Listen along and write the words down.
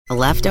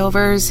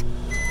leftovers,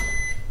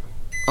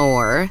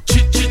 or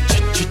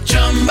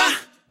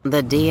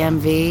the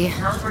DMV,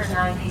 Number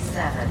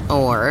 97.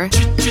 or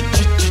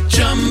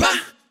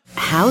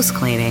house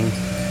cleaning,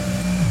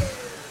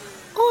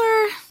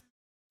 or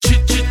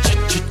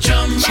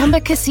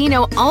Chumba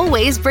Casino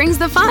always brings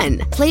the fun.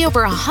 Play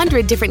over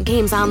 100 different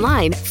games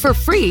online for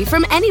free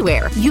from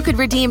anywhere. You could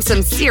redeem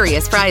some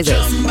serious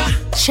prizes.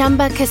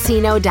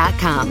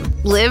 ChumbaCasino.com.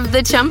 Live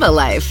the Chumba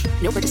life.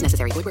 No purchase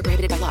necessary. Void where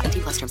prohibited by law.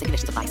 18+ terms and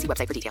conditions apply. See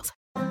website for details.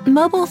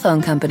 Mobile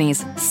phone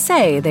companies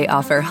say they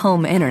offer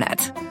home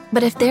internet.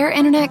 But if their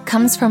internet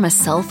comes from a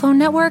cell phone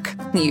network,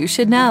 you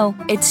should know.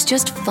 It's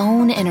just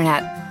phone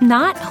internet,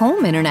 not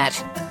home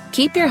internet.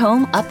 Keep your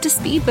home up to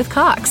speed with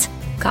Cox.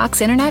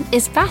 Cox Internet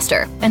is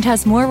faster and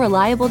has more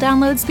reliable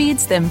download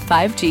speeds than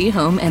 5G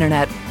home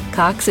internet.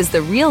 Cox is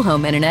the real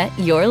home internet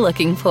you're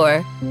looking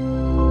for.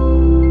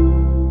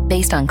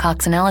 Based on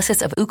Cox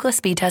analysis of Ookla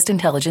speed test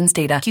intelligence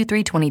data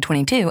Q3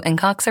 2022 and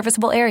Cox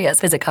serviceable areas,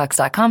 visit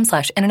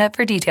cox.com/internet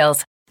for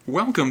details.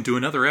 Welcome to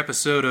another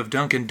episode of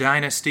Duncan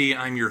Dynasty.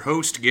 I'm your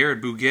host,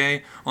 Garrett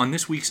Bouguet. On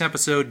this week's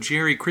episode,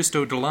 Jerry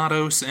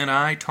Christodoulos and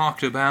I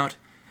talked about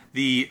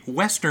the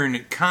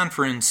Western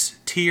Conference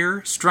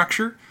tier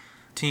structure,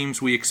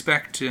 teams we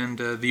expect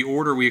and the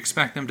order we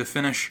expect them to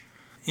finish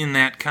in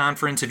that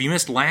conference. If you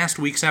missed last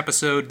week's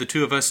episode, the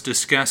two of us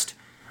discussed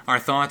our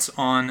thoughts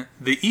on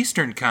the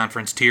Eastern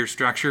Conference tier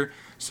structure.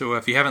 So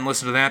if you haven't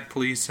listened to that,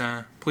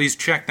 please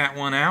check that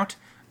one out.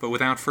 But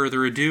without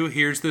further ado,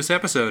 here's this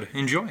episode.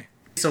 Enjoy.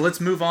 So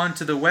let's move on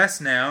to the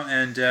West now,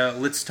 and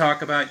let's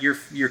talk about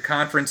your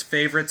conference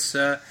favorites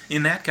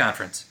in that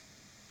conference.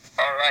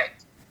 All right.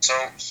 So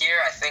here,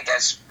 I think,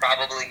 as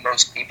probably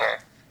most people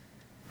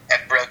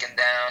have broken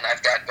down,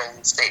 I've got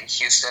Golden State and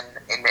Houston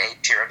in a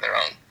tier of their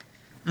own.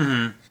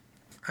 Mm-hmm.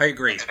 I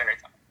agree. It's very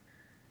tough.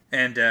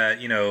 And,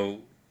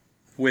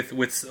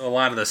 with a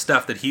lot of the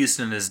stuff that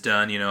Houston has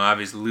done,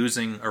 obviously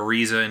losing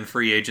Ariza in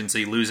free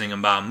agency, losing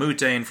Mbah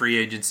Moute in free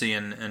agency,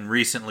 and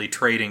recently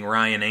trading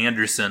Ryan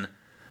Anderson,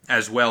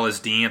 as well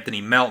as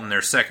DeAnthony Melton,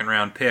 their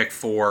second-round pick,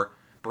 for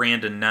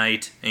Brandon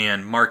Knight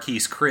and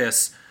Marquise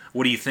Chris.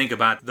 What do you think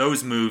about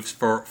those moves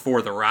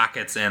for the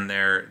Rockets and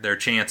their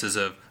chances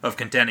of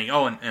contending?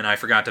 Oh, and I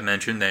forgot to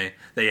mention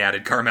they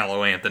added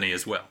Carmelo Anthony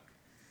as well.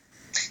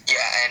 Yeah,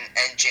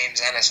 and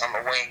James Ennis on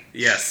the wing.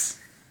 Yes.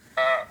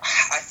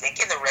 I think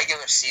in the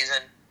regular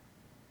season,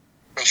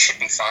 they should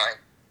be fine.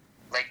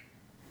 Like,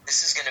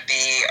 this is going to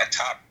be a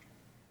top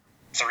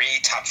 3,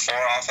 top 4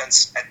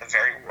 offense at the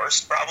very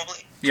worst,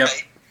 probably. Yep.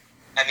 Right?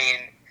 I mean,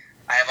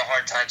 I have a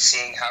hard time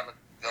seeing how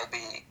they'll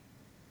be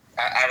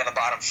out of the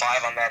bottom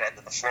 5 on that end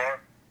of the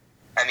floor.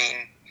 I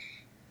mean,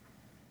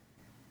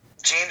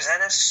 James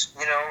Ennis,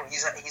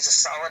 he's a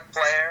solid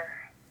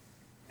player.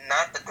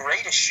 Not the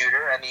greatest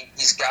shooter. I mean,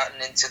 he's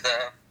gotten into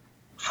the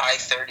high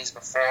 30s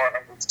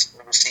before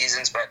over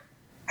seasons, but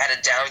had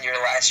a down year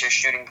last year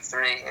shooting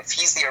 3. If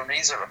he's the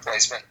Ariza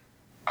replacement,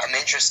 I'm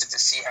interested to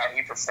see how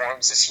he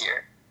performs this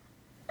year.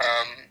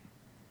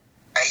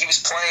 He was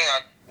playing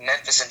on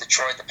Memphis and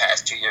Detroit the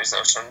past 2 years,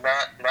 though, so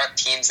not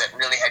teams that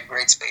really had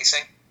great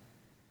spacing.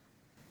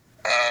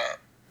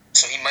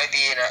 So he might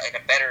be in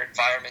a better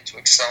environment to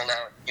excel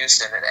now in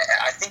Houston, and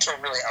I think he'll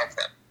really help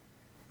them.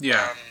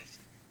 Yeah.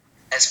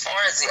 As far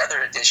as the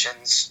other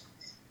additions,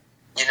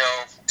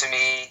 to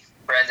me,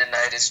 Brandon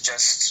Knight is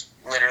just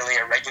literally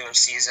a regular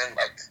season,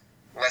 like,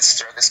 let's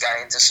throw this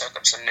guy in to soak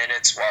up some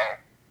minutes while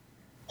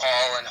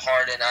Paul and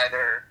Harden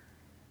either,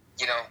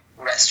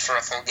 rest for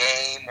a full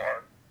game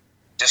or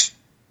just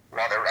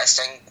while they're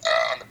resting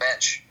on the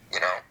bench,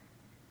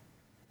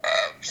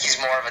 He's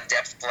more of a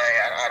depth play.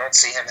 I don't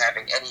see him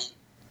having any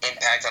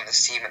impact on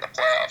this team in the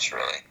playoffs,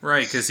 really.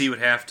 Right, because he would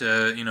have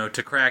to,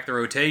 to crack the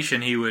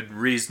rotation, he would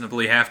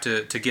reasonably have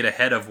to get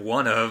ahead of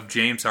one of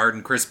James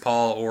Harden, Chris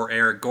Paul, or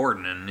Eric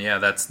Gordon, and yeah,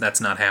 that's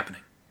not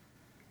happening.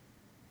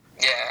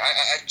 Yeah,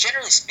 I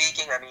generally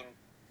speaking,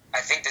 I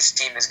think this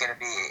team is going to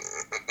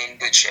be in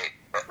good shape.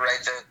 But right,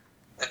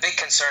 the big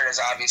concern is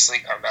obviously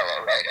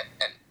Carmelo, right?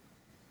 And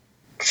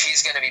if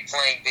he's going to be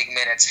playing big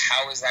minutes,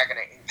 how is that going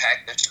to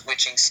impact the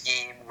switching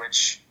scheme,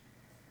 which,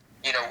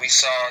 we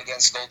saw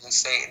against Golden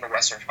State in the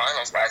Western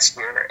Finals last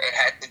year? It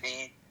had to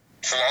be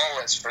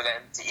flawless for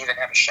them to even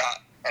have a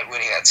shot at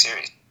winning that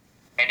series.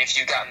 And if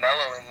you got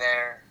Melo in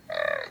there,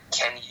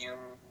 can you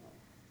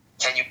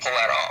pull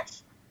that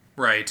off?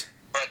 Right.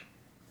 But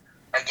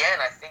again,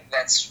 I think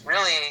that's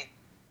really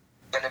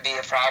going to be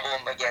a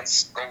problem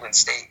against Golden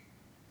State.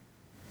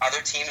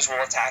 Other teams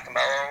will attack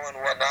Melo and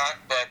whatnot,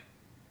 but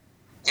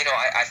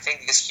I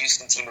think this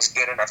Houston team is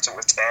good enough to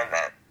withstand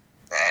that.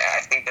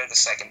 I think they're the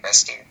second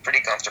best team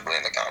pretty comfortably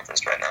in the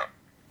conference right now.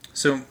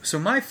 So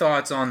my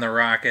thoughts on the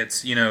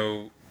Rockets,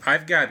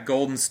 I've got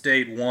Golden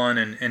State 1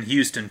 and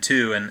Houston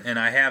 2, and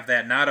I have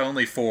that not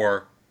only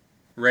for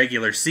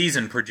regular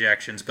season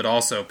projections, but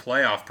also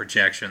playoff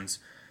projections.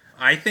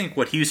 I think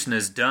what Houston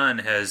has done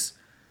has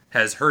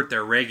hurt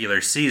their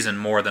regular season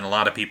more than a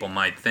lot of people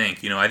might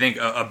think. I think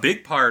a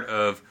big part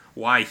of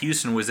why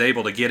Houston was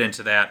able to get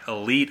into that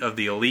elite of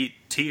the elite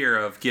tier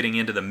of getting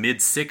into the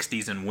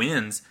mid-60s in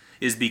wins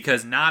is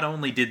because not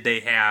only did they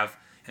have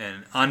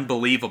an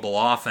unbelievable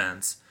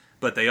offense,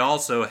 but they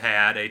also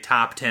had a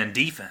top 10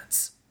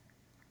 defense.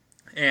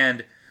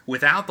 And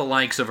without the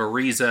likes of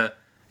Ariza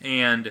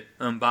and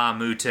Mbah a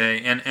Moute,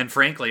 and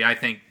frankly, I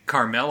think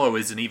Carmelo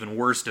is an even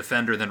worse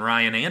defender than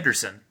Ryan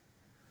Anderson,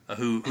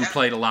 who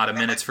played a lot of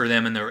minutes for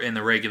them in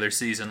the regular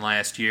season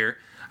last year.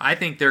 I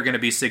think they're going to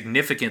be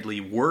significantly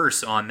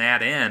worse on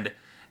that end.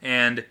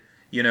 And,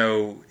 you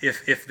know,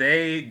 if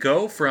they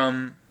go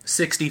from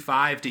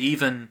 65 to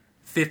even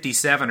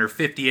 57 or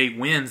 58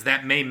 wins,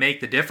 that may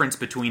make the difference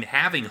between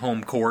having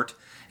home court.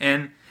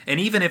 And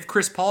even if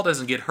Chris Paul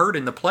doesn't get hurt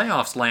in the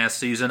playoffs last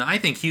season, I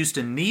think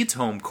Houston needs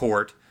home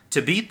court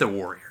to beat the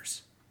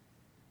Warriors.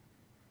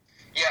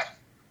 Yeah,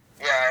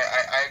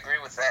 I agree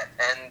with that.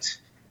 And,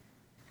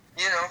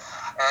 you know,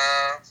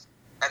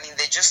 I mean,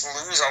 they just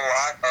lose a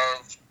lot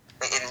of,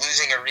 in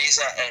losing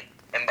Ariza and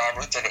Mbah a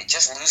Moute, they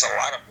just lose a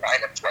lot of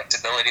lineup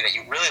flexibility that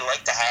you really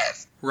like to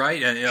have.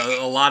 Right, and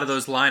a lot of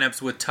those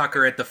lineups with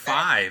Tucker at the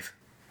 5.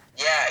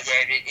 Yeah,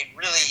 it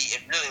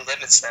really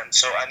limits them.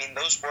 So I mean,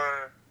 those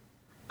were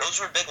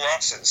big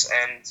losses,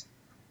 and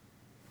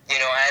you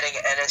know, adding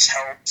Ennis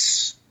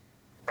helps,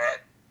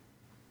 but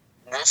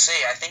we'll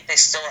see. I think they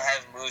still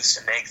have moves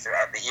to make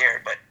throughout the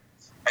year, but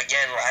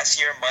again, last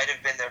year might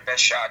have been their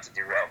best shot to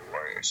derail the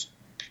Warriors.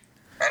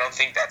 I don't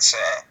think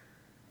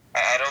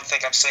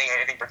I'm saying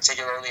anything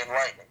particularly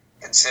enlightening,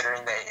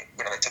 considering they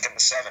took him to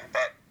 7,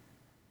 but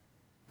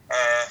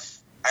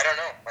I don't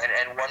know.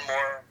 And one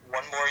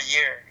more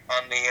year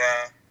on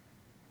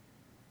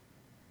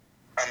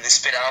the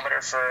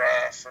speedometer for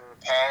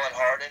Paul and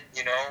Harden,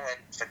 you know, and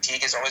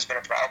fatigue has always been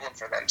a problem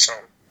for them. So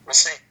we'll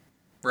see.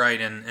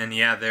 Right, and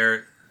yeah,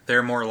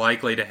 they're more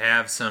likely to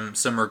have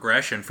some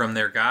regression from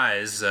their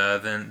guys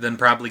than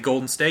probably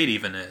Golden State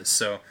even is.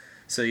 So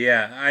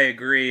yeah, I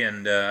agree,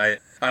 and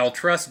I'll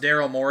trust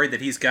Daryl Morey that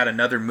he's got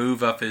another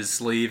move up his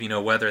sleeve, you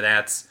know, whether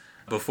that's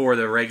before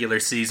the regular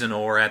season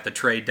or at the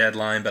trade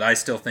deadline. But I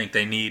still think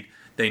they need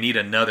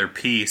another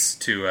piece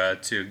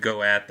to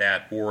go at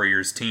that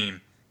Warriors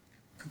team.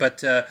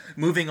 But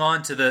moving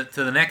on to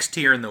the next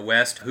tier in the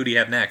West, who do you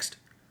have next?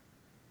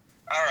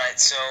 All right,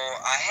 so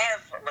I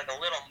have like a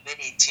little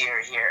mini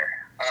tier here.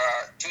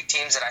 Two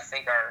teams that I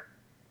think are,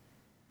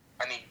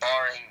 I mean,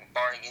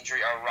 barring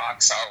injury, are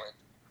rock solid.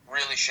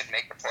 Really should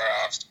make the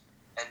playoffs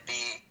and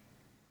be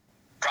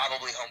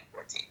probably home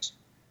court teams.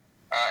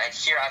 And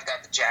here I've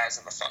got the Jazz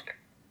and the Thunder.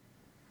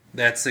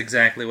 That's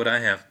exactly what I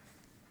have.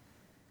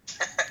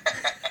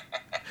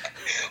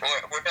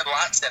 We're in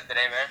lockstep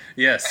today, man.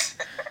 Yes.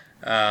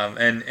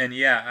 And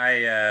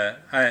yeah,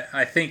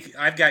 I think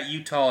I've got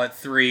Utah at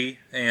 3,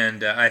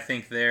 and I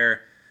think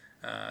they're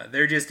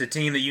just a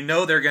team that you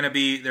know they're going to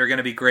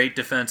be great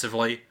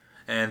defensively.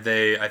 And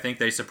I think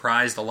they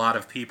surprised a lot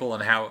of people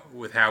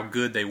with how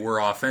good they were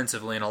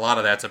offensively, and a lot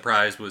of that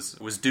surprise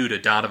was due to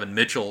Donovan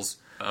Mitchell's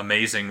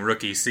amazing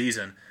rookie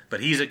season.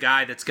 But he's a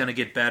guy that's going to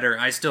get better.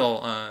 I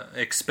still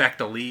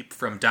expect a leap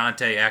from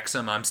Dante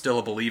Exum. I'm still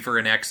a believer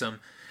in Exum.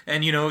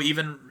 And, you know,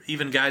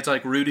 even guys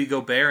like Rudy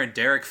Gobert and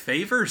Derek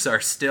Favors are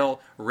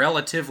still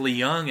relatively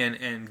young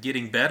and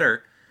getting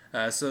better.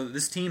 So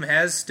this team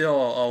has still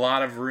a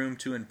lot of room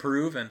to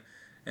improve,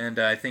 and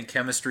I think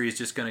chemistry is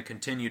just going to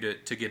continue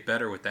to get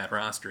better with that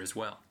roster as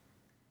well.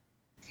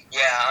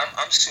 Yeah,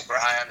 I'm super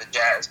high on the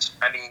Jazz.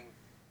 I mean,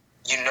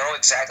 you know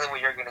exactly what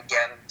you're going to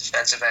get on the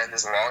defensive end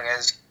as long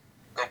as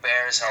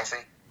Gobert is healthy.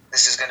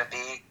 This is going to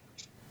be,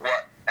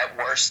 what, at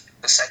worst,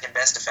 the second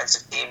best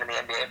defensive team in the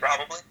NBA,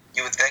 probably,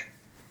 you would think.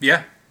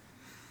 Yeah.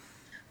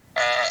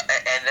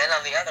 And then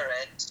on the other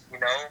end, you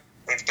know,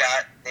 they've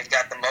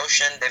got the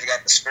motion, they've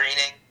got the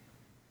screening,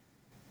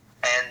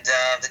 and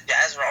the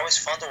Jazz are always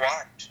fun to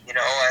watch. You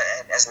know,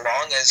 as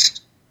long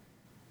as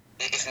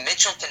if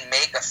Mitchell can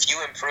make a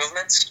few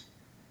improvements,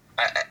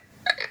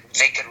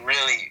 they could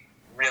really,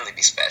 really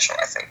be special.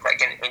 I think,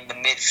 like in the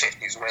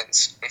mid-50s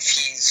wins, if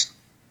he's,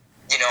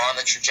 you know, on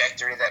the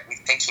trajectory that we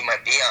think he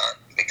might be on,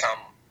 become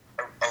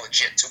a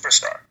legit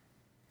superstar.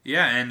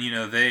 Yeah, and you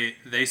know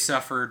they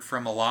suffered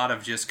from a lot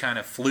of just kind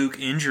of fluke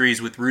injuries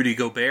with Rudy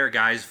Gobert,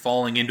 guys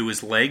falling into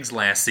his legs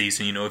last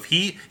season. You know, if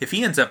he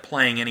ends up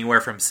playing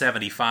anywhere from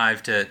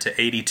 75 to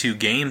 82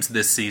 games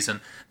this season,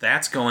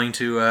 that's going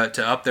to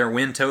up their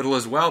win total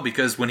as well,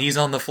 because when he's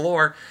on the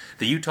floor,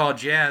 the Utah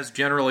Jazz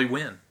generally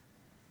win.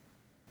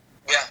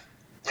 Yeah,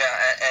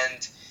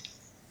 and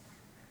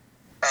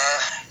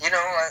you know,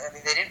 I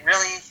mean, they didn't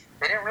really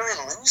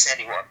lose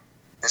anyone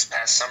this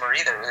past summer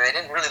either. They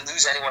didn't really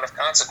lose anyone of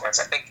consequence.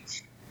 I think,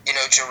 you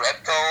know,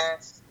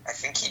 Jerebko, I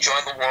think he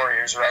joined the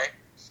Warriors, right?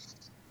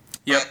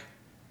 Yep. But,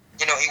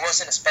 you know, he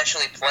wasn't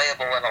especially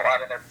playable in a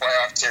lot of their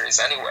playoff series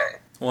anyway.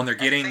 Well, and they're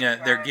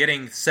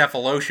getting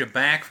Cephalosha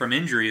back from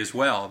injury as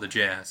well, the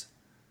Jazz.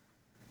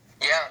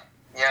 Yeah.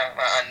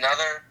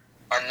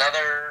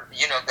 Another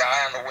you know,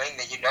 guy on the wing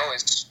that you know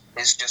is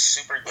just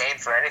super game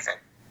for anything.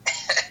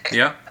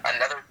 Yep.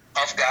 Another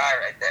tough guy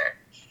right there.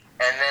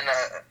 And then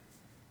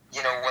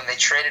when they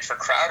traded for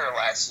Crowder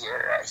last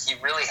year, he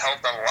really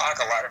helped unlock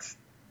a lot of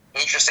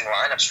interesting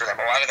lineups for them.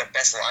 A lot of their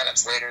best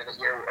lineups later in the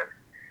year were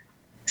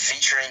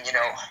featuring,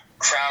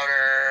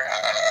 Crowder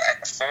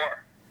at the 4.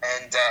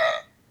 And,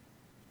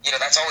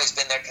 that's always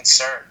been their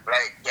concern,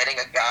 right? Getting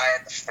a guy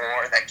at the 4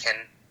 that can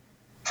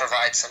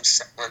provide some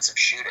semblance of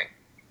shooting.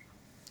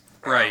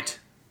 Right.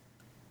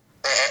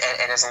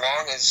 And as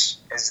long as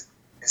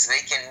they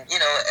can,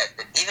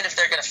 even if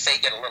they're going to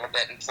fake it a little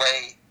bit and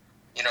play,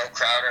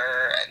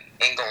 Crowder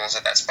and Ingles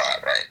at that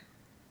spot, right?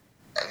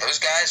 And those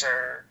guys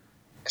are,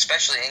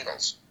 especially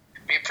Ingles,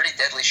 be a pretty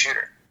deadly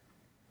shooter.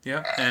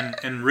 Yeah,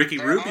 and Ricky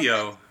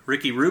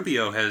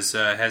Rubio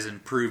has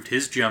improved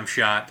his jump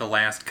shot the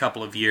last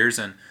couple of years,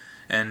 and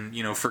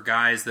for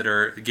guys that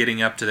are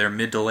getting up to their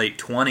mid to late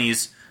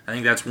 20s, I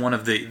think that's one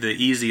of the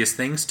easiest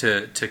things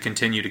to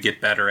continue to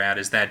get better at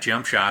is that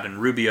jump shot,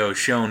 and Rubio has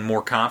shown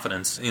more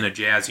confidence in a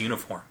Jazz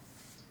uniform.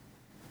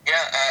 Yeah,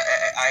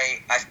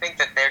 I think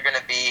that they're going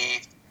to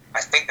be. I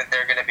think that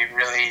they're going to be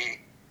really,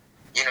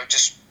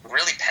 just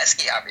really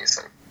pesky.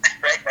 Obviously,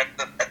 right?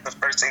 That's the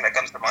first thing that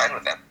comes to mind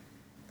with them.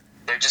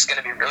 They're just going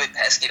to be really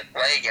pesky to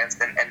play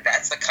against, and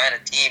that's the kind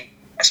of team,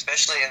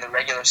 especially in the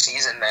regular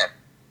season, that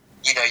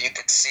you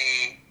could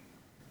see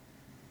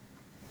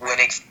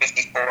winning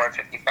 54 or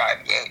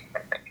 55 games, I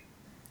think.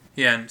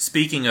 Yeah, and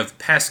speaking of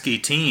pesky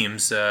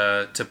teams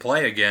to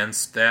play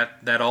against,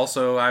 that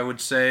also, I would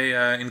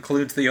say,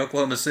 includes the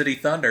Oklahoma City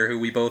Thunder, who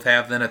we both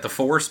have then at the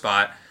 4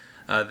 spot.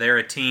 They're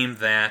a team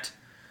that,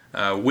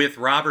 with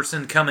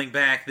Robertson coming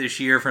back this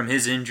year from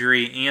his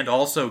injury and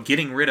also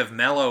getting rid of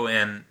Melo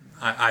and,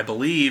 I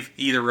believe,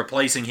 either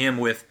replacing him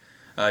with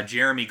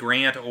Jeremy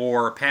Grant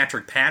or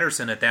Patrick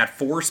Patterson at that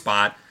 4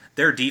 spot,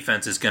 their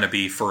defense is going to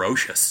be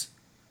ferocious.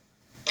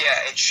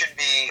 Yeah, it should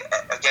be,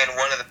 again,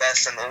 one of the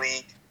best in the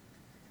league.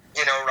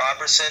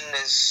 Robertson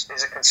is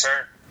a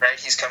concern, right?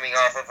 He's coming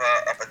off of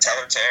a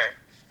patellar tear,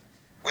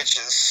 which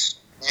is,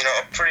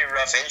 a pretty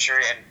rough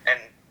injury, and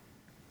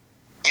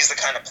he's the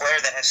kind of player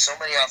that has so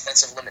many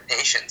offensive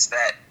limitations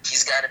that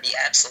he's got to be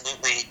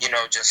absolutely,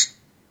 just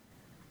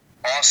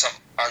awesome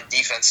on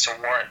defense to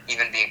warrant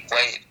even being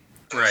played.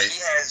 Right. If he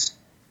has,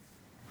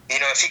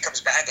 if he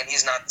comes back and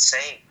he's not the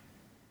same,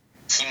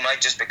 he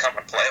might just become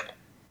unplayable.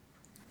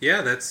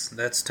 Yeah,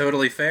 that's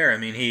totally fair. I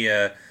mean, he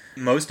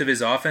most of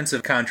his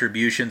offensive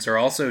contributions are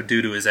also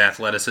due to his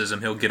athleticism.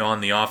 He'll get on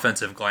the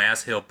offensive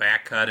glass, he'll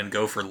back cut and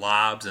go for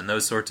lobs and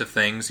those sorts of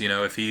things.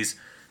 If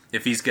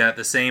he's got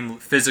the same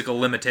physical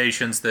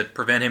limitations that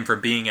prevent him from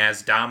being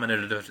as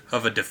dominant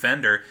of a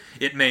defender,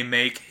 it may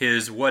make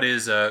his what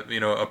is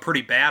a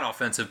pretty bad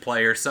offensive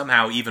player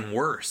somehow even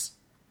worse.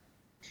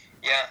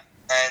 Yeah,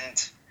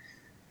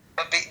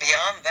 but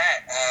beyond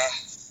that,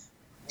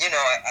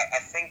 I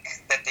think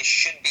that they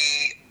should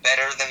be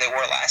better than they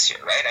were last year,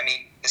 right? I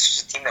mean, this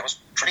was a team that was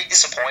pretty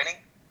disappointing.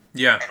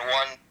 Yeah. And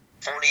won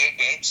 48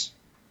 games.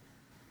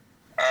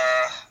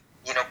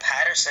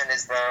 Patterson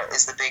is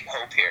the big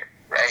hope here,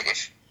 right?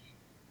 If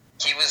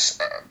he was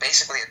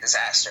basically a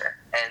disaster,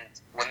 and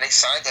when they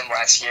signed him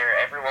last year,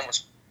 everyone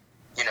was,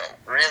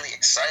 really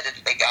excited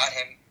that they got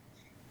him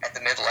at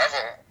the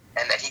mid-level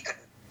and that he could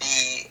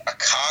be a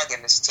cog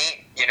in this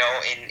team, in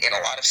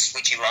a lot of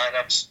switchy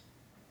lineups.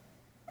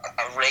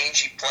 A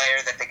rangy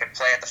player that they could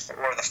play at the 4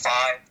 or the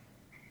 5,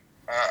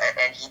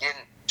 and he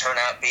didn't turn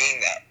out being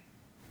that.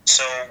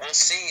 So we'll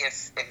see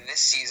if this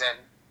season,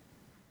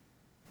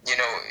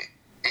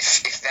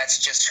 if that's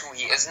just who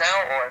he is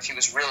now, or if he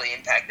was really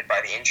impacted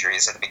by the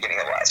injuries at the beginning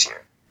of last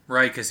year.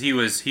 Right, because he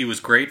was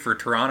great for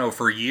Toronto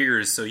for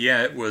years. So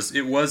yeah, it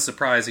was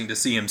surprising to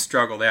see him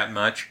struggle that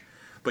much.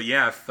 But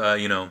yeah,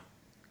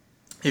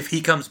 if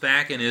he comes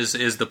back and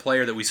is the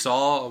player that we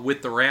saw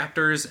with the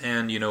Raptors,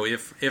 and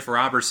if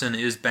Robertson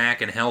is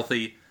back and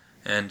healthy,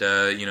 and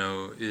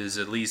is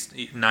at least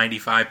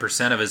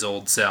 95% of his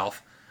old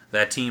self,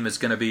 that team is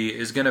going to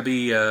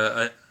be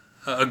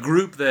a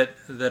group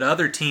that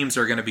other teams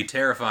are going to be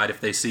terrified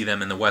if they see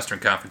them in the Western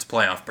Conference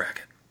playoff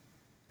bracket.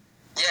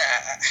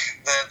 Yeah,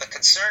 the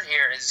concern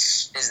here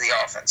is the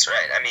offense,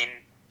 right? I mean,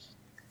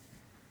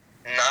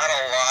 not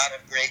a lot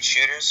of great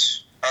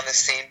shooters on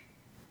this team.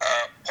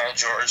 Paul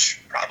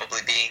George probably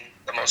being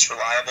the most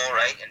reliable,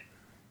 right? And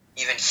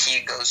even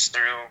he goes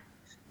through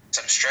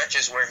some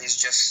stretches where he's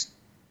just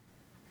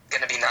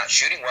going to be not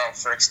shooting well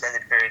for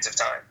extended periods of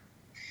time.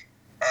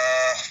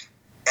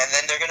 And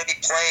then they could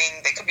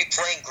be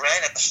playing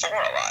Grant at the 4 a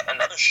lot,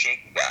 another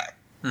shaky guy.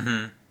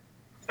 Mm-hmm.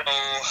 So,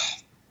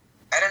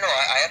 I don't know,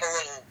 I am a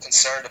little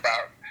concerned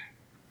about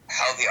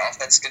how the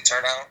offense could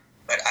turn out,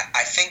 but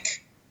I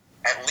think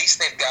at least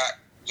they've got,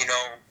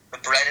 the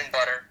bread and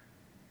butter,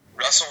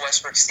 Russell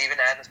Westbrook, Steven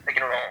Adams pick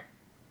and roll.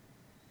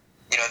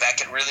 That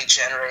could really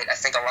generate, I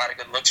think, a lot of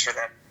good looks for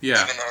them, even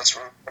though it's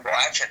reasonable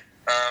action.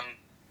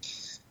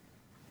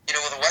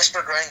 With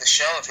Westbrook running the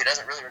show, if he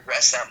doesn't really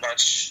regress that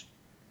much,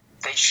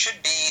 they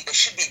should be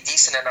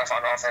decent enough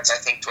on offense, I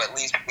think, to at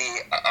least be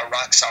a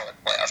rock solid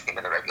playoff team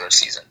in the regular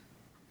season.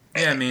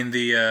 Yeah, I mean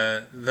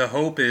the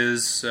hope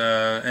is,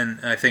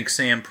 and I think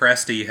Sam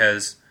Presti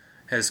has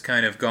has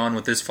kind of gone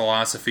with this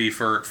philosophy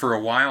for a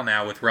while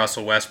now with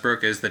Russell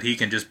Westbrook, is that he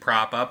can just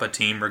prop up a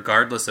team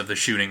regardless of the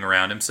shooting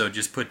around him, so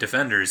just put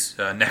defenders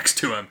next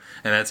to him,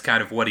 and that's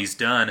kind of what he's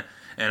done.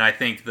 And I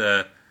think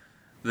the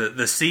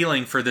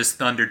ceiling for this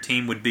Thunder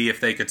team would be if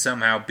they could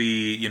somehow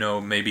be,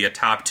 maybe a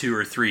top 2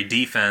 or 3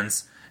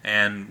 defense,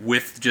 and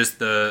with just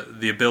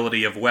the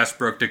ability of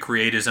Westbrook to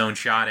create his own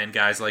shot and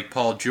guys like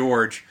Paul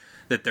George,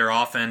 that their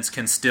offense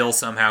can still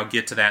somehow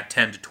get to that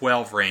 10 to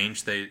 12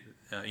 range. They,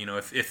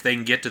 if they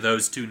can get to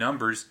those 2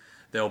 numbers,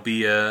 they'll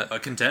be a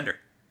contender.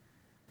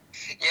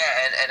 Yeah,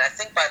 and I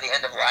think by the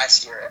end of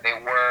last year, they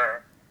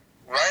were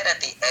right at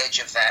the edge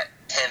of that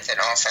 10th in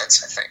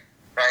offense, I think,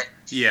 right?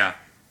 Yeah.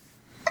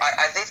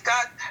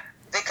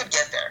 They could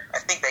get there. I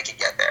think they could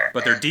get there.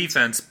 But their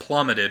defense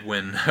plummeted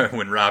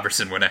when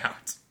Robertson went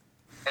out.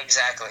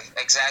 Exactly.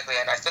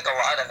 And I think a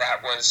lot of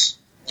that was,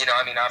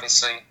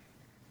 obviously,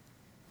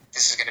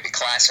 this is going to be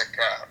classic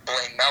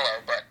blame Melo,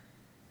 but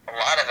a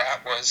lot of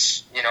that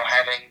was,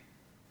 having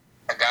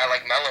a guy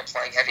like Melo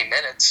playing heavy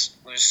minutes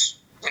who's,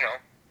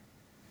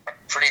 a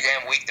pretty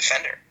damn weak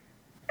defender.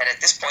 And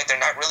at this point, they're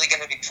not really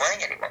going to be playing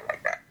anyone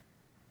like that.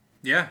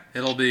 Yeah,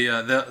 it'll be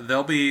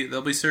they'll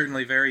be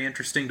certainly very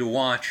interesting to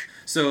watch.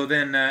 So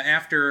then,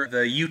 after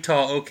the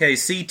Utah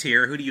OKC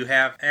tier, who do you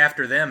have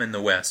after them in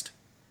the West?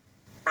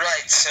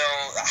 Right. So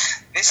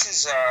this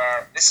is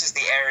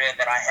the area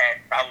that I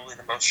had probably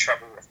the most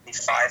trouble with, the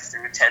 5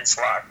 through 10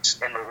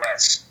 slots in the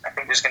West. I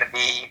think there's going to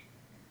be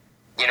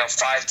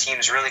 5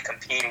 teams really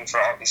competing for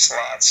all these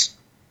slots,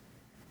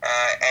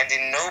 and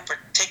in no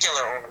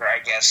particular order, I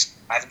guess.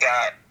 I've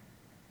got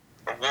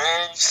the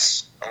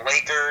Wolves, the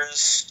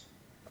Lakers,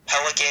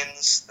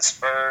 Pelicans, the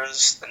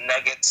Spurs, the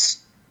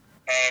Nuggets,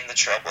 and the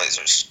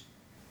Trailblazers.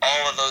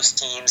 All of those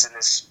teams in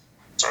this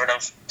sort of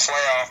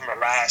playoff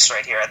morass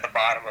right here at the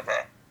bottom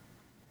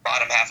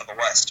half of the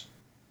West.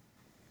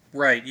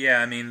 Right, yeah,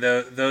 I mean,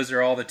 those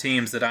are all the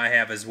teams that I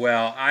have as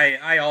well.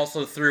 I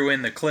also threw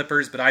in the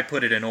Clippers, but I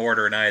put it in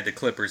order, and I had the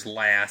Clippers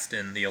last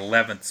in the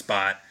 11th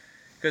spot,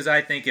 because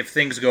I think if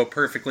things go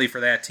perfectly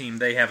for that team,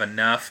 they have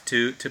enough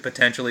to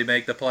potentially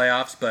make the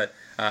playoffs, but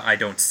I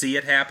don't see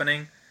it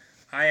happening.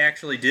 I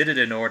actually did it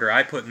in order.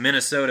 I put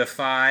Minnesota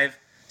 5,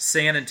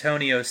 San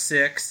Antonio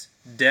 6,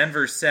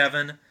 Denver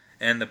 7,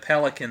 and the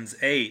Pelicans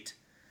 8.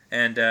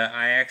 And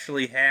I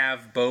actually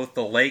have both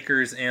the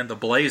Lakers and the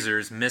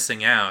Blazers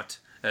missing out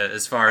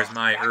as far as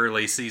my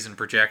early season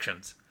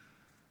projections.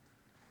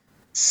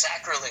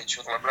 Sacrilege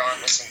with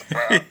LeBron missing the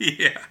playoffs.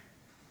 Yeah.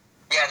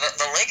 Yeah,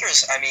 the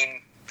Lakers, I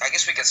mean, I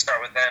guess we could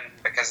start with them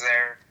because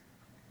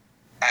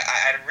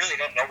I really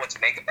don't know what to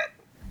make of that.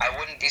 I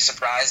wouldn't be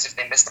surprised if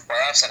they missed the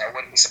playoffs, and I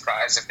wouldn't be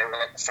surprised if they were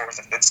like the 4th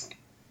or 5th seed.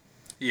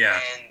 Yeah.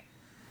 And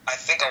I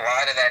think a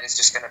lot of that is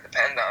just going to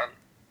depend on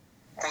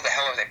who the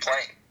hell are they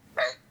playing,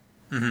 right?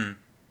 Mm-hmm.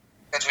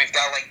 Because they've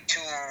got like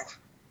two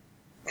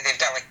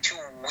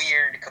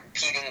weird,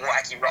 competing,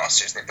 wacky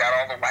rosters. They've got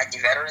all the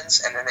wacky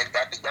veterans, and then they've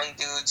got the young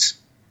dudes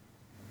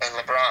and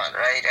LeBron,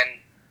 right? And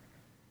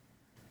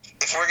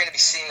if we're going to be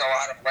seeing a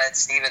lot of Lance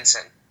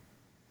Stevenson,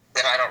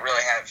 then I don't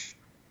really have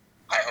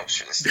high hopes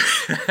for this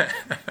team.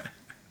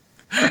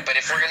 But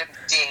if we're going to be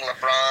seeing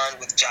LeBron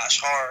with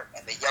Josh Hart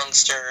and the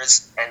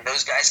youngsters, and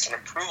those guys can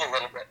improve a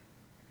little bit,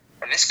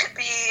 and this could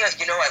be, at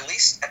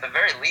the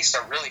very least,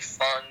 a really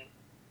fun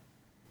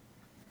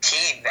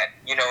team that,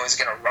 is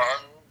going to run,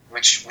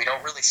 which we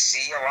don't really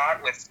see a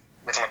lot with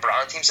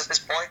LeBron teams at this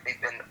point.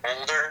 They've been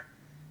older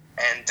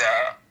and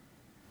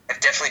have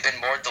definitely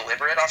been more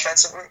deliberate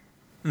offensively.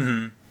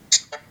 Mm-hmm.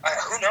 So,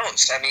 who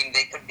knows? I mean,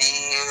 they could be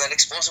an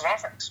explosive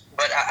offense,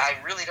 but I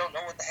really don't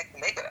know what the heck to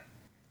make of it.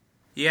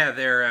 Yeah,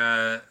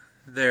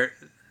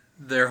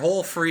 their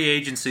whole free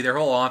agency, their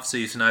whole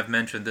offseason, I've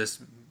mentioned this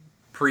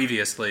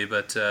previously,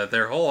 but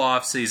their whole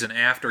offseason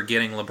after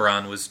getting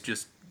LeBron was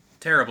just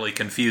terribly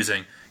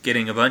confusing.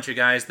 Getting a bunch of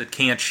guys that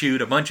can't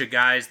shoot, a bunch of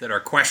guys that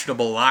are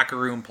questionable locker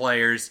room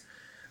players,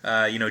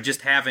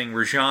 just having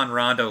Rajon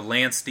Rondo,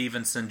 Lance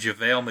Stevenson,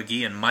 JaVale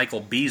McGee, and Michael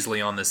Beasley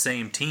on the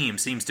same team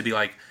seems to be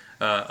like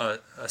a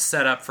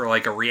setup for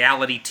like a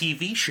reality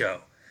TV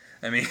show.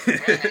 I mean,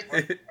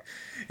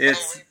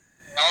 it's...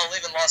 I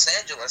live in Los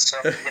Angeles, so,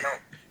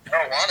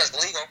 marijuana's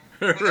legal.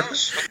 Who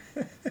knows?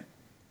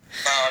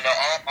 No,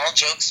 all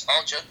jokes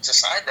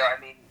aside, though, I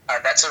mean,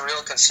 that's a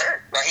real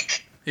concern.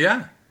 Like,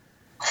 yeah.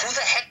 Who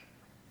the heck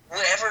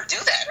would ever do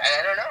that?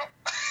 I don't know.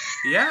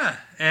 Yeah,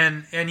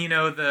 and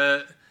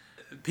the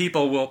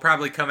people will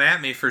probably come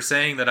at me for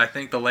saying that I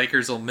think the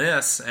Lakers will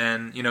miss,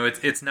 and,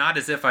 it's not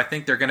as if I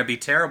think they're going to be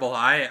terrible.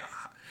 I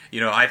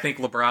think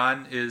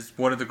LeBron is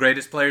one of the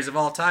greatest players of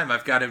all time.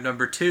 I've got him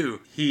number 2.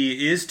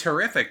 He is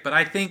terrific, but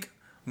I think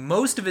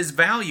most of his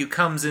value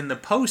comes in the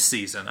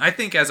postseason. I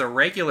think as a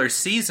regular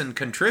season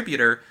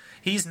contributor,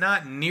 he's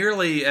not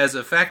nearly as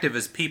effective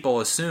as people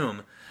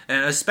assume,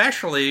 and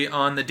especially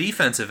on the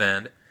defensive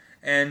end.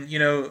 And,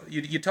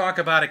 you talk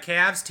about a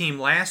Cavs team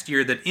last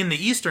year that in the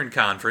Eastern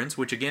Conference,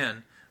 which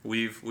again,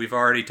 we've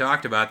already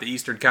talked about, the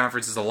Eastern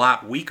Conference is a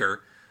lot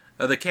weaker.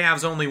 The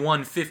Cavs only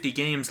won 50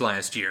 games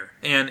last year.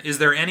 And is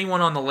there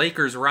anyone on the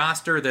Lakers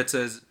roster that's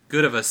as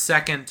good of a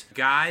second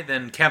guy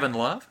than Kevin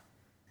Love?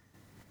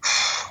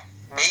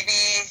 Maybe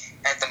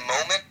at the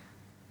moment,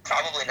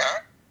 probably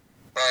not.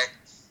 But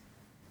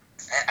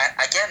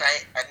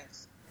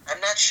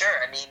I'm not sure.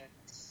 I mean,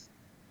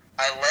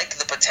 I like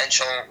the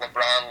potential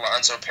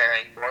LeBron-Lonzo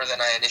pairing more than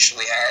I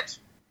initially had.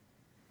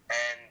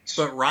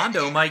 But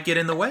Rondo might get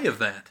in the way of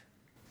that.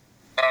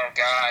 Oh,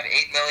 God,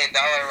 $8 million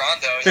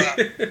Rondo,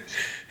 yeah.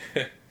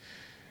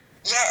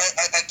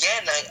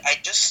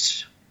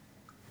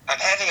 I'm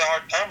having a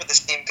hard time with this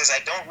team because I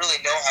don't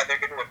really know how they're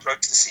going to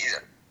approach the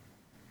season.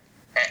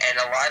 And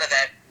a lot of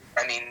that,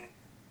 I mean,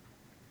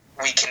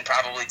 we can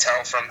probably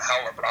tell from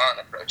how LeBron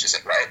approaches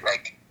it, right?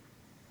 Like,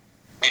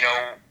 you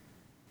know,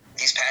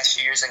 these past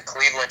few years in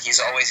Cleveland, he's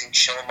always in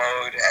chill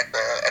mode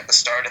at the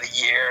start of the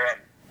year, and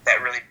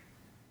that really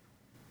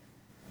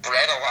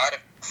bred a lot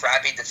of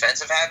crappy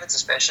defensive habits,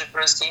 especially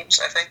for his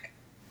teams, I think.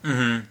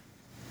 Mm-hmm.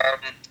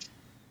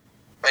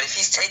 But if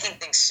he's taking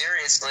things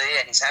seriously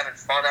and he's having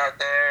fun out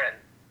there, and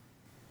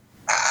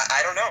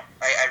I don't know.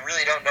 I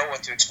really don't know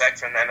what to expect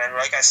from them. And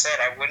like I said,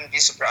 I wouldn't be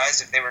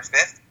surprised if they were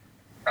 5th.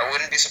 I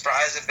wouldn't be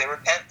surprised if they were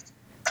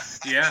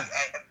 10th. Yeah.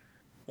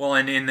 Well,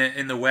 and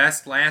in the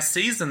West last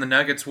season, the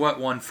Nuggets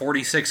won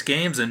 46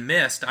 games and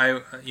missed.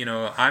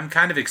 I'm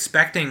kind of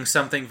expecting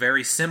something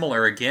very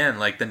similar again,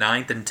 like the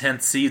 9th and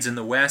 10th seeds in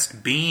the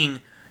West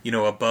being,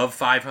 above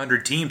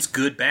 500 teams,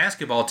 good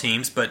basketball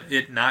teams, but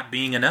it not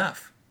being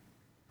enough.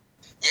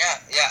 Yeah.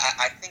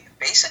 I think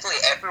basically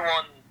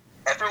everyone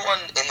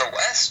in the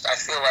West, I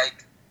feel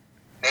like,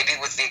 maybe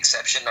with the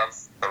exception of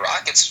the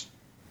Rockets,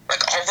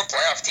 like all the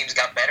playoff teams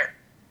got better.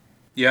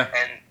 Yeah.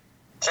 And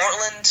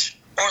Portland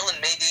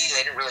maybe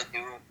they didn't really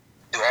do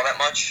all that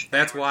much.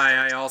 That's why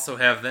I also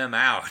have them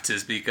out,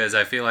 is because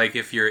I feel like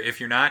if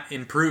you're not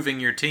improving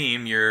your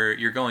team,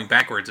 you're going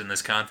backwards in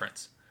this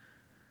conference.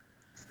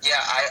 Yeah,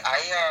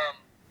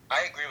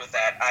 I agree with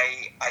that.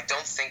 I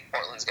don't think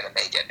Portland's going to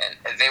make it,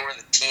 and they were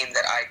the team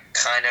that I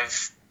kind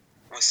of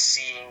was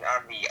seeing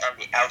on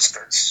the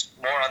outskirts,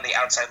 more on the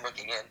outside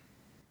looking in.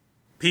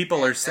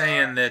 People are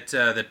saying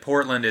that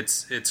Portland,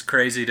 it's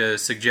crazy to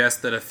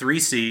suggest that a 3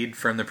 seed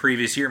from the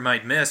previous year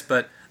might miss,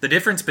 but the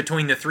difference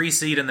between the 3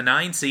 seed and the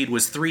 9 seed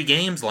was 3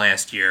 games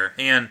last year,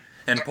 and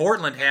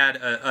Portland had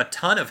a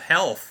ton of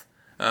health.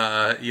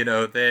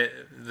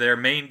 Their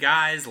main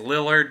guys,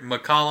 Lillard,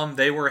 McCollum,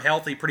 they were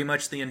healthy pretty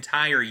much the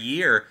entire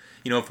year.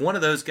 If one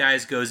of those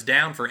guys goes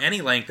down for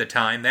any length of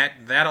time,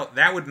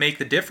 that would make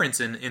the difference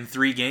in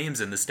 3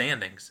 games in the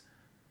standings.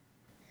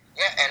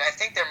 Yeah, and I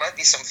think there might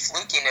be some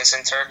flukiness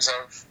in terms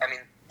of,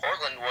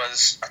 Portland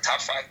was a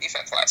top 5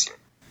 defense last year.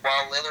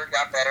 While Lillard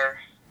got better,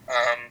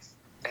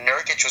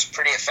 Nurkic was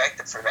pretty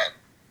effective for them.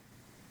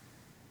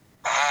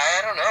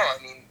 I don't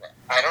know.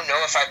 I don't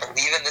know if I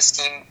believe in this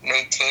team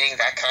maintaining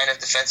that kind of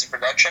defensive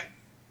production.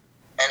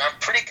 And I'm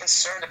pretty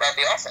concerned about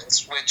the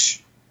offense,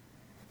 which,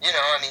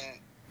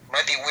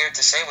 might be weird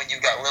to say when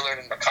you've got Lillard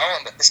and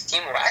McCollum, but this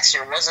team last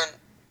year wasn't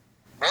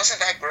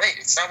that great.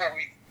 It's not what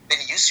we've been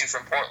used to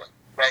from Portland,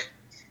 right?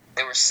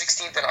 They were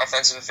 16th in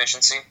offensive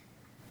efficiency.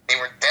 They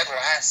were dead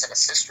last in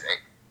assist rate.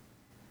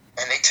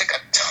 And they took a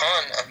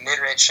ton of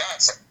mid-range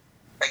shots.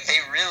 Like, they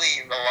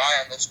really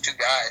rely on those 2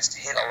 guys to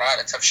hit a lot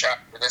of tough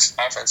shots for this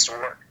offense to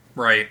work.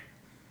 Right.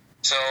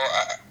 So,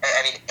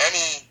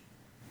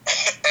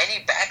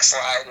 any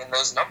backslide in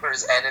those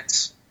numbers, and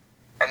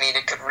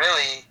it could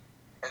really,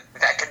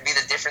 that could be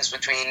the difference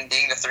between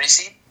being the 3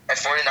 seed at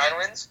 49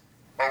 wins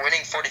or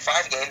winning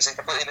 45 games and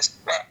completely missing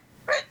the playoff,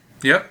 right?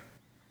 Yep.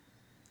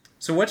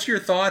 So what's your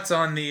thoughts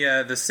on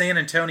the San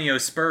Antonio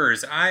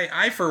Spurs?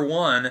 I, for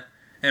one,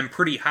 am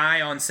pretty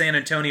high on San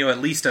Antonio, at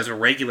least as a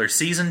regular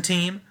season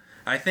team.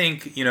 I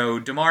think,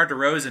 DeMar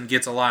DeRozan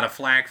gets a lot of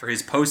flack for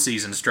his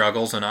postseason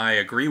struggles, and I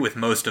agree with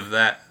most of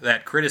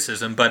that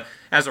criticism. But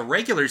as a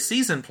regular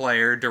season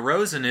player,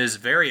 DeRozan is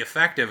very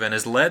effective and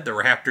has led the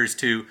Raptors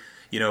to,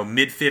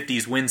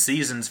 mid-50s win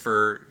seasons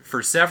for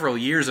several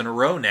years in a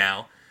row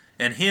now.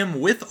 And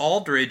him with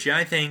Aldridge,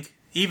 I think,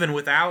 even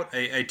without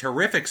a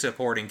terrific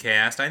supporting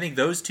cast, I think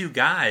those 2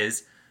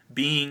 guys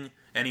being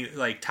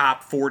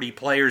top 40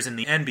 players in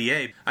the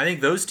NBA, I think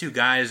those 2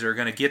 guys are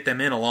going to get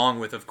them in, along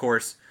with, of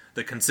course,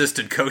 the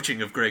consistent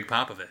coaching of Greg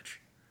Popovich.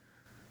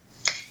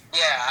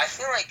 Yeah, I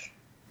feel like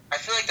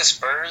the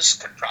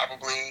Spurs will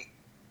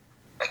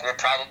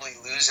probably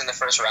lose in the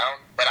first round,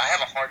 but I have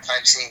a hard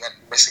time seeing them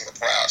missing the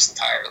playoffs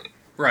entirely.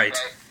 Right.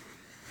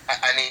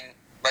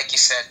 Like you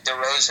said,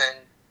 DeRozan,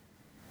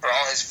 for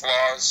all his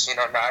flaws,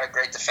 not a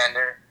great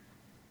defender.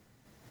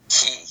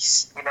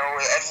 He's,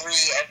 every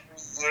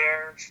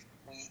year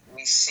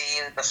we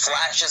see the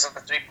flashes of the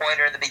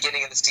 3-pointer at the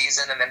beginning of the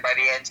season, and then by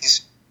the end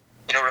he's,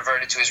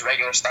 reverted to his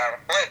regular style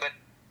of play. But,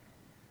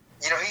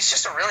 he's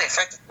just a really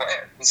effective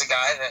player. He's a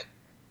guy that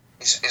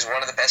is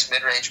one of the best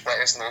mid-range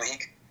players in the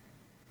league.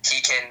 He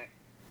can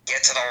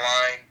get to the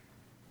line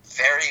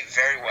very,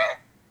 very well.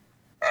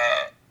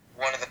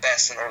 One of the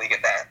best in the league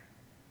at that.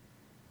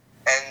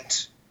 And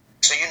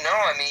so,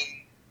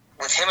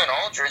 with him and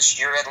Aldridge,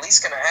 you're at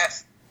least going to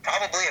have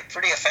probably a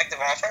pretty effective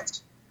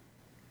offense.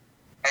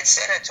 And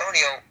San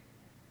Antonio,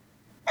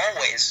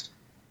 always,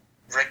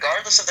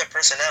 regardless of their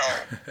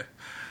personnel,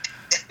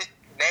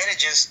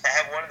 manages to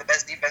have one of the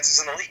best defenses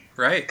in the league.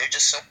 Right. They're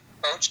just so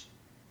coached.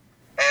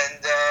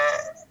 And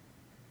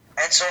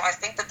so I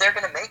think that they're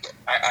going to make it.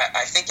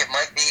 I think it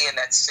might be in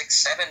that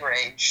 6-7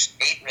 range,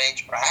 8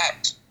 range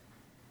perhaps,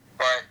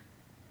 but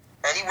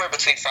anywhere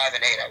between 5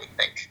 and 8, I would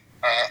think,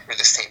 for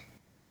this team.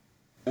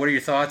 What are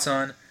your thoughts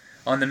on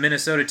the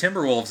Minnesota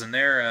Timberwolves and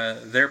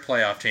their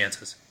playoff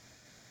chances?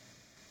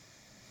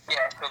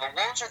 Yeah, so the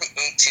Wolves are the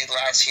 8 seed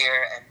last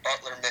year, and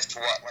Butler missed,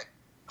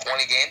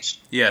 20 games?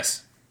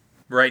 Yes,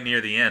 right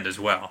near the end as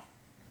well.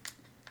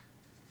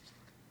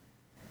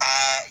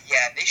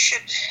 Yeah, they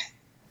should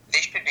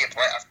be a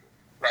playoff,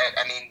 right?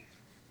 I mean,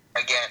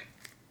 again,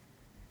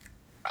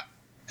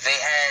 they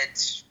had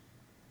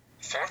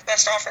 4th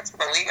best offense in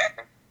the league, I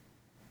think.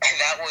 And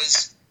that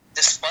was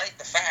despite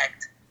the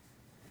fact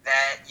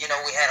that,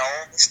 we had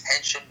all this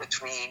tension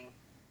between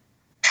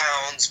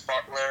Towns,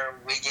 Butler,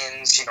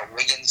 Wiggins.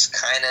 Wiggins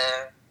kind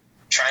of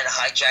trying to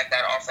hijack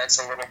that offense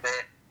a little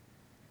bit.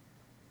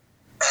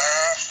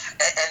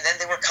 And then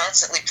they were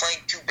constantly playing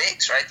 2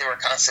 bigs, right? They were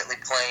constantly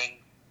playing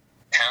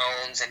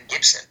Towns and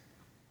Gibson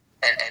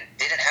and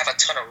didn't have a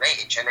ton of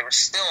range, and they were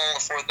still the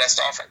 4th best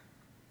offense.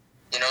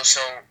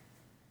 So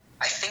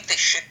I think they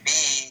should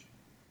be,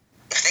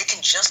 if they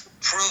can just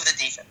improve the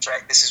defense,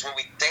 right? This is what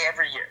we say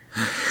every year.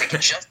 If they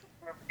can just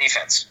improve the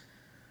defense,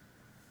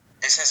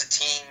 this is a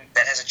team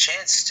that has a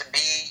chance to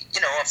be,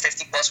 a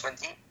 50-plus win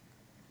team.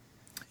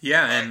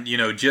 Yeah, and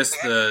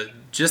just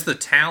the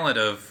talent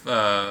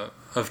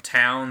of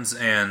Towns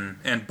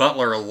and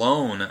Butler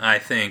alone, I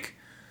think,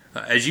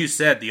 as you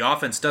said, the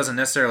offense doesn't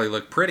necessarily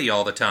look pretty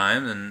all the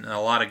time, and a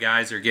lot of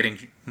guys are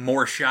getting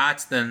more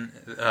shots than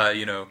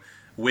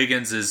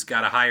Wiggins has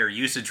got a higher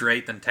usage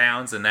rate than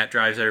Towns, and that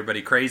drives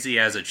everybody crazy,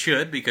 as it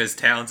should, because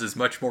Towns is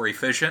much more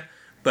efficient.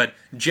 But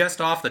just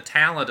off the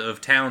talent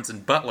of Towns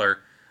and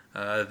Butler,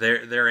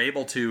 they're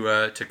able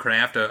to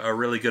craft a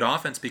really good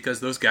offense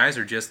because those guys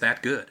are just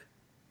that good.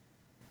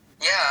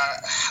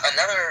 Yeah,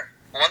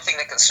 one thing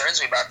that concerns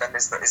me about them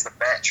is the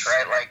bench,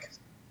 right? Like,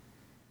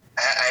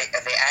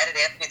 they added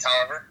Anthony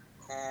Tolliver,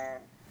 who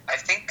I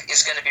think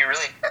is going to be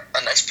really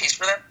a nice piece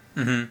for them.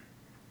 Mm-hmm.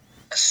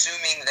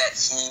 Assuming that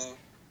he,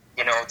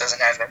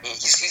 doesn't have that.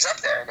 He's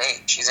up there in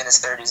age. He's in his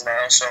 30s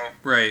now, so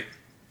right.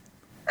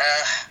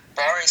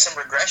 Barring some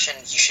regression,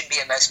 he should be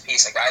a nice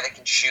piece. A guy that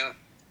can shoot,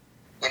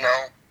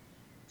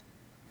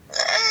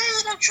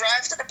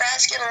 drive to the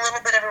basket a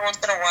little bit every once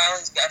in a while.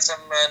 He's got some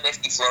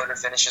nifty floater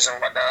finishes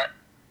and whatnot.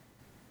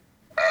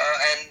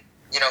 And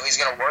he's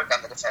going to work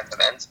on the defensive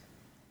end.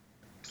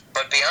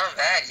 But beyond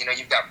that,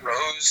 you've got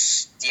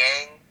Rose,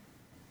 Dieng,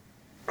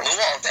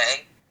 Luol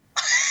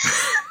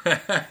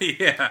Deng.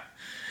 Yeah.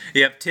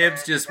 Yep,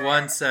 Tibbs just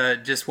wants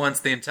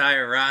the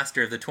entire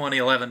roster of the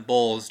 2011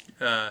 Bulls.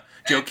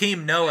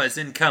 Joakim Noah's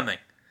incoming.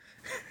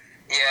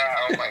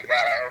 Yeah, oh my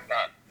God, I hope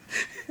not.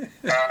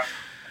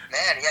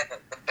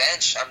 The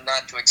bench I'm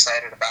not too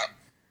excited about.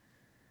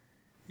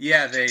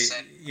 Yeah, they,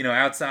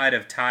 outside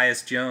of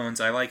Tyus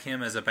Jones, I like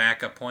him as a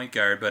backup point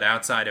guard, but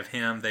outside of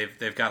him,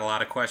 they've got a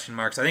lot of question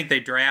marks. I think they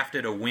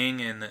drafted a wing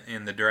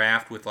in the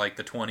draft with like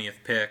the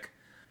 20th pick.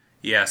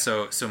 Yeah,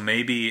 so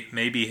maybe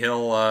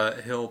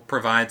he'll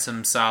provide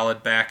some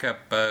solid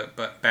backup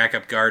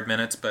guard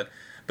minutes, but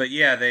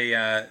yeah,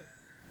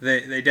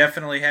 they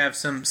definitely have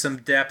some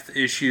depth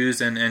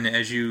issues, and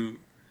as you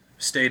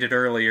stated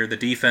earlier, the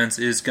defense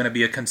is going to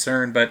be a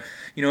concern. But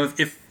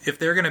if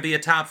they're going to be a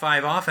top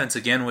 5 offense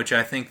again, which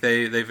I think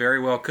they very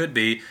well could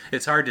be,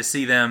 it's hard to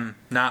see them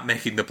not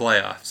making the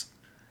playoffs.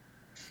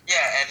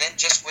 Yeah, and then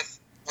just with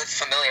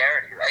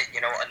familiarity, right?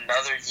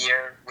 Another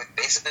year with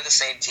basically the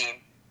same team,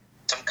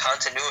 some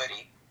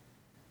continuity.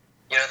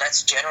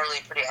 That's generally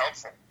pretty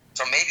helpful.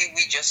 So maybe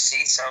we just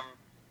see some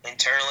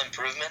internal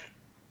improvement.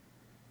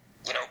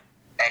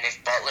 And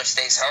if Butler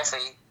stays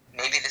healthy,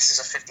 maybe this is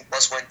a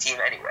 50-plus win team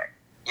anyway.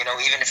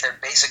 Even if they're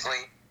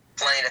basically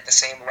playing at the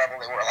same level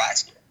they were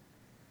last year.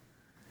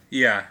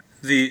 Yeah.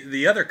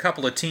 The other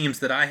couple of teams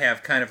that I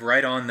have kind of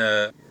right on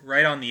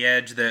the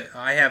edge that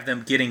I have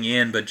them getting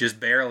in but just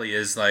barely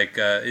is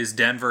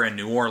Denver and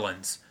New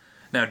Orleans.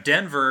 Now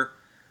Denver,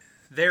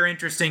 they're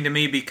interesting to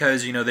me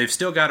because they've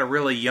still got a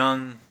really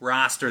young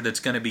roster that's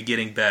going to be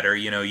getting better.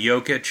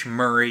 Jokic,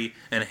 Murray,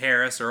 and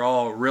Harris are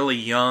all really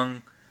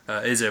young.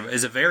 Is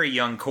a very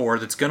young core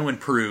that's going to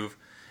improve.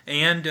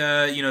 And,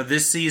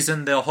 this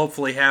season they'll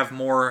hopefully have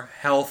more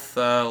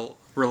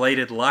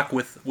health-related luck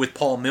with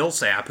Paul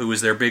Millsap, who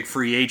was their big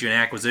free agent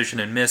acquisition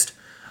and missed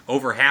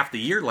over half the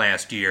year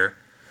last year.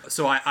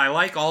 So I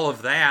like all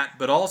of that,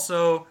 but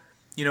also,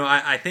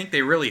 I think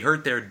they really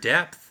hurt their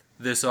depth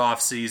this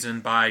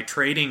offseason by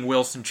trading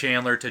Wilson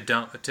Chandler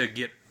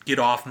to get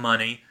off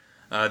money.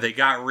 They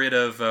got rid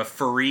of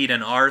Fareed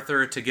and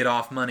Arthur to get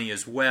off money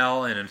as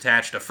well and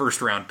attached a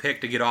first-round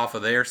pick to get off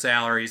of their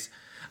salaries.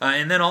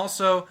 And then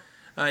also...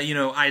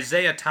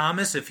 Isaiah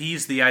Thomas, if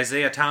he's the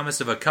Isaiah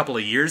Thomas of a couple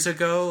of years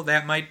ago,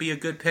 that might be a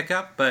good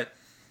pickup. But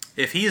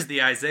if he's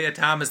the Isaiah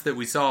Thomas that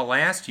we saw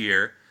last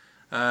year,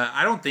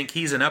 I don't think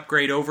he's an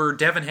upgrade over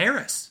Devin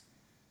Harris.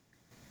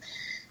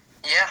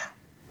 Yeah,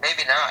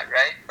 maybe not,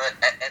 right? But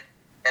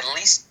at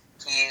least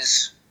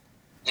he's,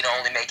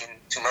 only making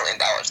 $2 million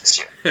this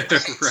year.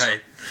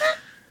 Right.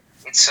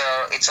 So,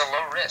 it's a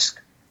low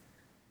risk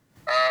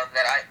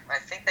that I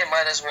think they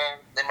might as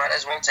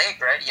well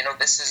take, right?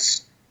 This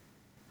is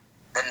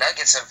the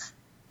Nuggets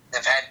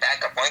have had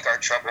backup point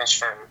guard troubles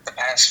for the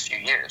past few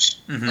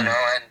years, mm-hmm.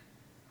 And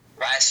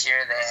last year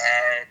they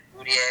had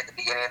Moutier at the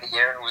beginning of the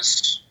year, who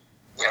was,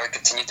 it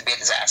continued to be a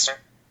disaster.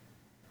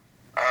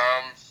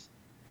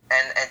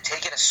 And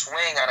taking a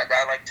swing on a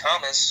guy like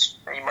Thomas,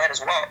 you might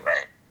as well,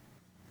 right?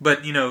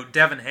 But,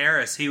 Devin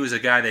Harris, he was a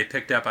guy they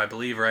picked up, I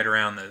believe, right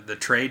around the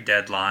trade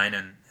deadline,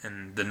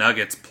 and the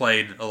Nuggets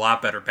played a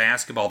lot better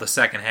basketball the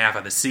second half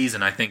of the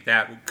season. I think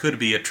that could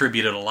be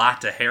attributed a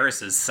lot to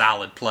Harris's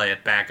solid play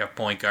at backup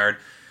point guard.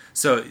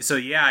 So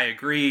yeah, I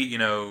agree,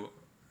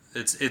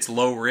 it's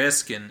low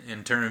risk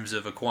in terms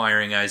of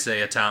acquiring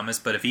Isaiah Thomas,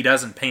 but if he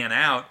doesn't pan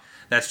out,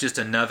 that's just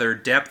another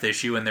depth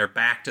issue, and they're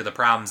back to the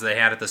problems they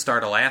had at the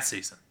start of last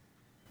season.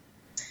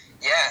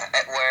 Yeah,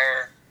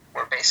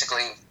 where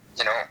basically,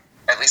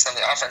 at least on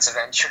the offensive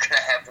end, you're going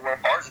to have Will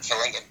Barton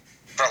filling in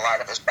for a lot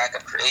of his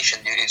backup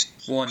creation duties.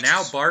 Well,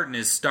 now Barton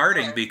is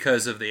starting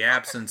because of the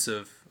absence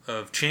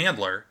of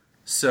Chandler,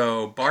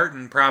 so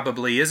Barton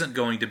probably isn't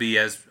going to be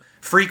as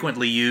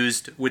frequently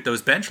used with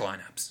those bench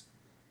lineups.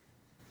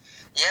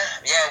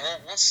 Yeah,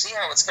 we'll see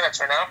how it's going to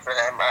turn out for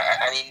them.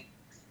 I mean,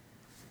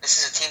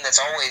 this is a team that's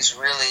always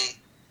really,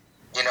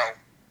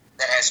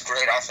 that has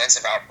great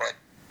offensive output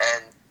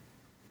and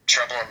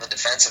trouble on the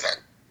defensive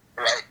end,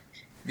 right?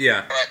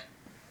 Yeah. But,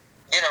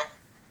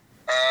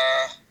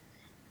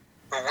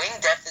 the wing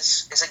depth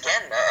is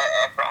again,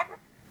 a problem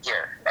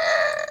here.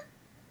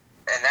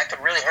 And that could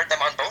really hurt them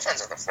on both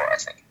ends of the floor, I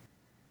think.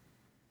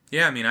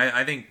 Yeah, I mean,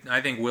 I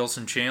think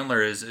Wilson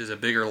Chandler is a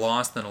bigger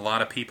loss than a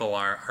lot of people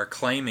are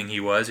claiming he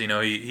was.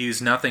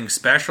 He's nothing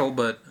special,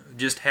 but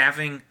just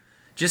having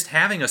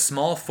a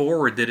small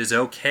forward that is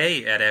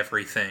okay at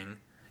everything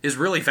is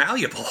really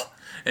valuable.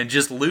 And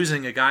just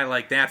losing a guy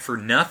like that for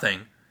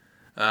nothing,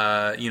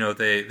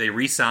 they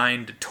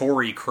re-signed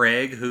Torrey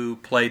Craig, who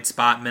played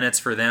spot minutes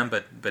for them,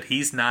 but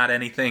he's not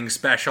anything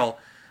special.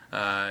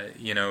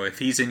 If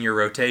he's in your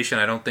rotation,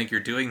 I don't think you're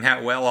doing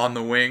that well on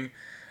the wing.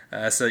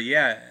 So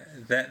yeah,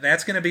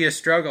 that's going to be a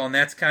struggle, and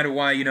that's kind of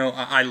why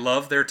I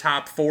love their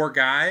top four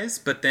guys,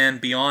 but then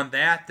beyond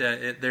that,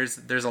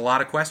 there's a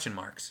lot of question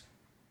marks.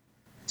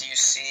 Do you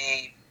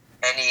see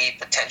any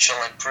potential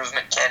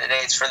improvement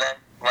candidates for them,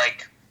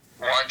 like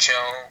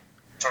Juancho,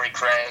 Torrey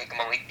Craig,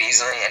 Malik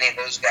Beasley, any of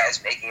those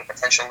guys making a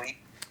potential leap?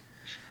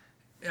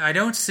 I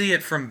don't see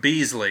it from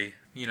Beasley.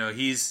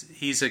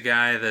 He's a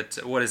guy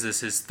that, what is this,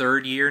 his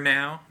third year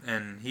now?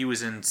 And he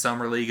was in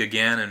Summer League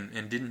again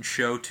and didn't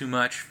show too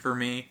much for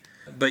me.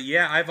 But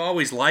yeah, I've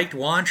always liked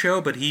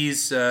Juancho, but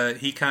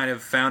he kind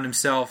of found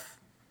himself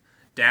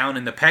down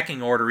in the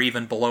pecking order,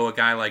 even below a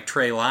guy like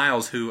Trey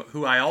Lyles,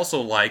 who I also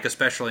like,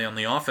 especially on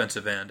the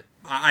offensive end.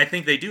 I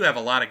think they do have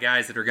a lot of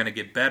guys that are going to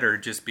get better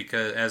just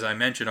because, as I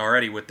mentioned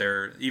already, with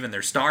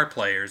their star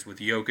players, with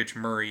Jokic,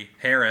 Murray,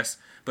 Harris.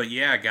 But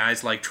yeah,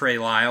 guys like Trey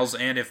Lyles,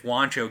 and if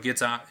Juancho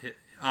gets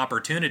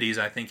opportunities,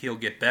 I think he'll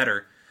get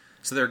better.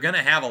 So they're going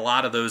to have a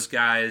lot of those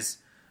guys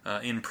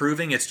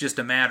improving. It's just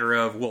a matter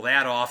of, will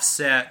that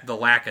offset the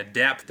lack of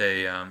depth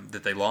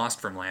that they lost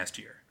from last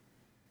year?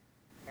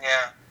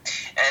 Yeah,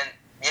 and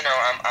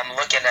I'm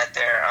looking at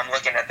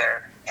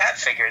their cap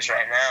figures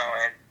right now,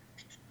 and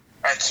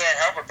I can't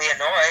help but be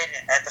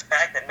annoyed at the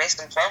fact that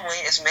Mason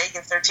Plumlee is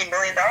making $13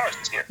 million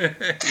this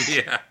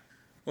year. Yeah.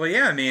 Well,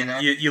 yeah, I mean,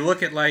 you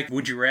look at,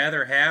 would you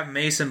rather have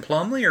Mason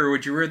Plumlee or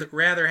would you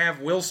rather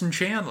have Wilson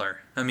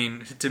Chandler? I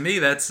mean, to me,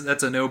 that's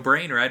a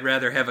no-brainer. I'd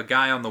rather have a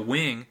guy on the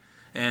wing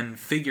and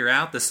figure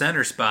out the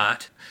center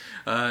spot,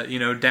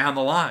 down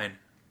the line.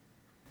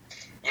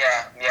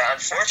 Yeah.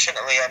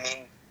 Unfortunately, I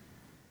mean,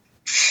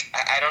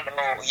 I don't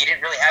know. He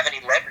didn't really have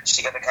any leverage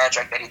to get the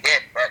contract that he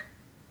did, but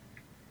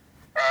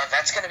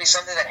that's going to be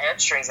something that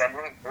hamstrings them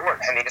moving forward.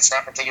 I mean, it's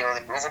not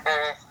particularly movable.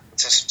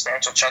 It's a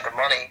substantial chunk of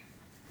money.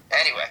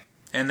 Anyway.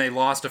 And they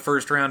lost a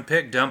first-round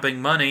pick,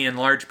 dumping money in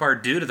large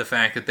part due to the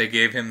fact that they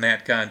gave him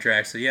that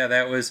contract. So yeah,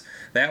 that was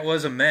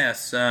a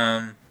mess.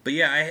 But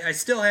yeah, I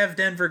still have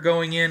Denver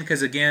going in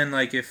because, again,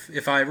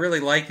 if I really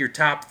like your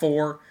top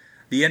four,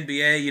 the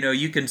NBA,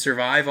 you can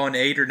survive on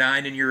 8 or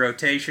 9 in your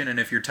rotation, and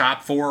if your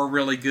top four are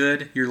really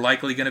good, you're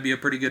likely going to be a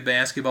pretty good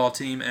basketball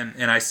team,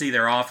 and I see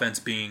their offense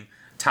being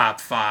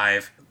top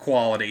 5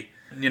 quality.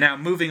 Now,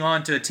 moving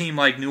on to a team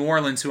like New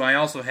Orleans, who I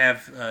also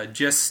have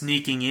just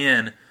sneaking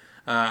in,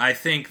 I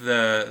think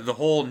the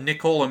whole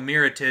Nikola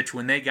Mirotic,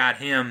 when they got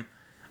him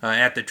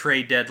at the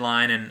trade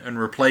deadline and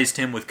replaced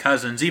him with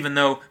Cousins, even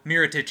though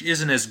Mirotic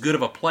isn't as good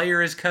of a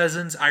player as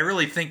Cousins, I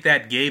really think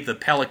that gave the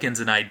Pelicans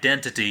an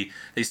identity.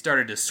 They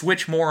started to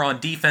switch more on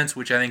defense,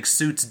 which I think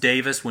suits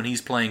Davis when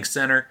he's playing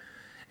center.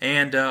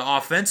 And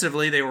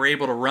offensively, they were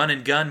able to run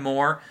and gun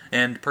more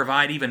and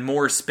provide even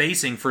more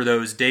spacing for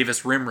those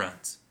Davis rim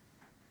runs.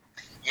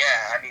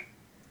 Yeah, I mean,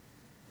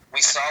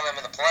 we saw them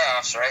in the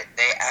playoffs, right?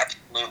 They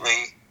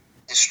absolutely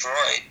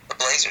destroyed the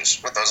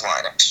Blazers with those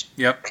lineups.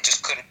 Yep. They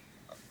just couldn't.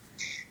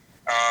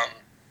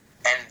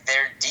 And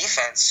their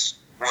defense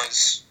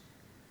was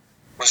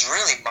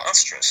really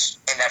monstrous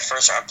in that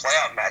first-round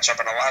playoff matchup,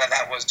 and a lot of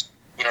that was,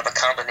 the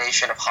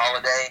combination of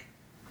Holiday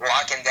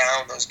locking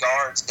down those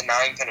guards,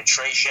 denying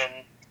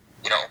penetration,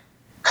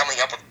 coming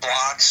up with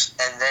blocks,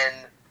 and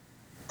then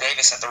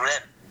Davis at the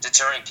rim,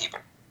 deterring people.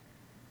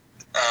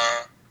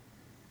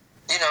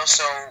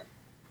 So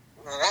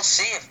we'll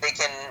see if they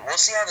can. We'll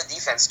see how the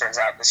defense turns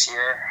out this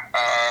year.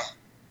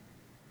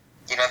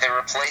 They're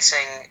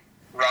replacing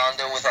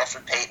Rondo with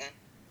Elfrid Payton,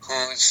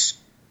 who's,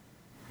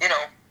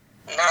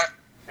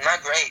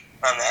 not great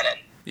on that end.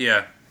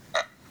 Yeah.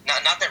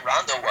 Not that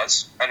Rondo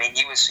was. I mean,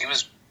 he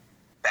was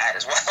bad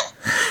as well.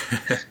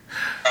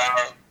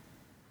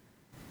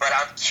 But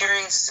I'm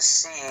curious to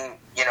see,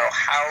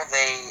 how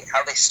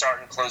they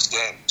start and close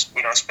games.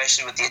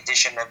 Especially with the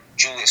addition of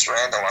Julius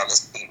Randle on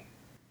this team.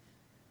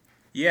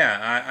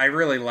 Yeah, I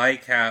really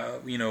like how,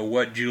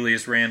 what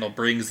Julius Randle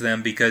brings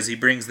them, because he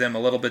brings them a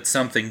little bit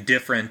something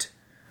different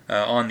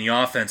on the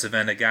offensive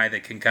end, a guy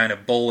that can kind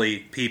of bully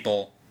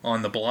people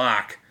on the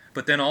block.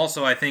 But then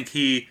also I think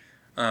he,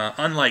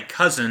 unlike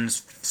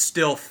Cousins,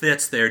 still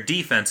fits their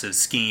defensive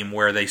scheme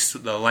where they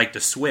like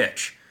to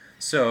switch.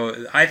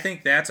 So I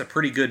think that's a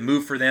pretty good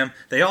move for them.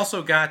 They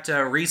also got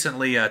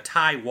recently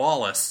Ty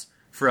Wallace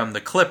from the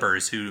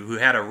Clippers, who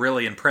had a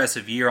really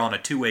impressive year on a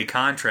two-way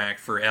contract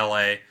for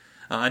L.A.,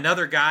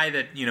 another guy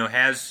that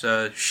has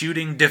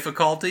shooting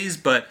difficulties,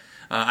 but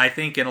I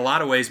think in a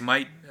lot of ways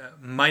might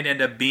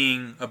end up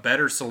being a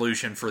better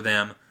solution for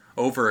them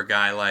over a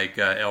guy like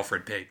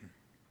Elfrid Payton.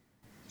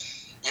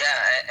 Yeah,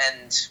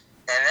 and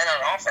then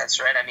on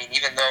offense, right? I mean,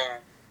 even though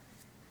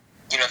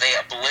they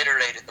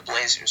obliterated the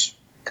Blazers,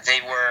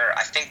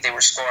 I think they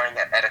were scoring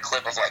at a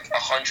clip of like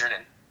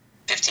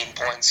 115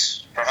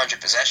 points per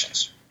 100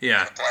 possessions.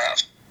 Yeah. In the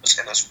playoffs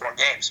in those 4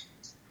 games.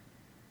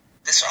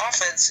 This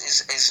offense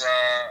is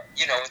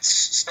it's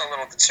still a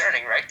little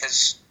concerning, right?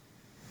 Because,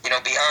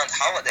 beyond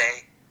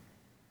Holiday,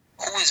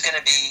 who's going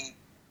to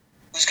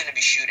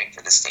be shooting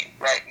for this team,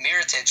 right?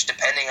 Mirotic,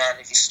 depending on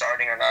if he's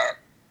starting or not,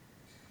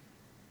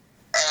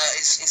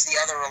 is the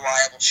other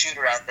reliable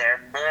shooter out there.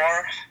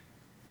 Moore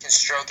can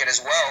stroke it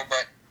as well,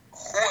 but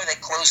who are they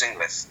closing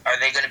with? Are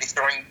they going to be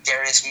throwing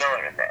Darius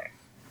Miller in there?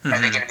 Mm-hmm.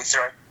 Are they going to be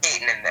throwing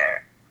Payton in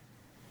there?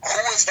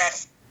 Who is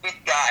that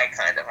fifth guy,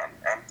 kind of,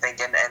 I'm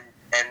thinking,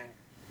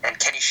 and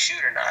can he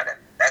shoot or not? And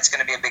that's going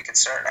to be a big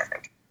concern, I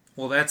think.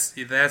 Well, that's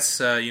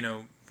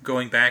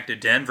going back to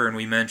Denver, and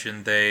we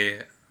mentioned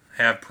they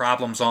have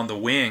problems on the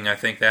wing. I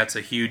think that's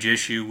a huge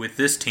issue with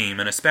this team,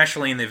 and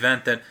especially in the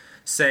event that,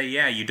 say,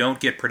 you don't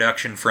get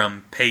production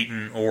from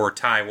Payton or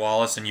Ty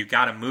Wallace, and you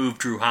got to move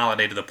Drew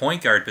Holiday to the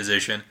point guard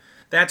position.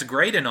 That's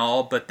great and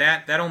all, but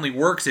that only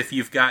works if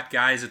you've got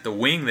guys at the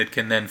wing that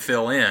can then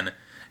fill in.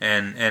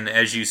 And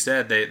as you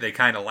said, they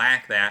kind of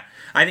lack that.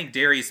 I think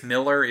Darius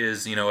Miller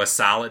is, a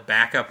solid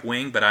backup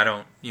wing, but I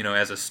don't,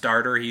 as a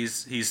starter,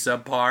 he's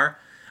subpar.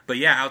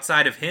 But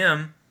outside of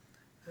him,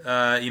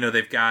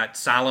 they've got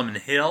Solomon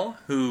Hill,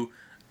 who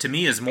to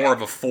me is more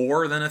of a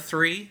 4 than a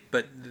 3,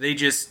 but they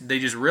just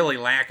really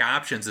lack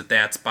options at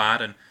that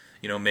spot, and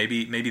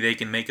maybe they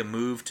can make a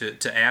move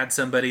to add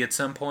somebody at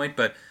some point,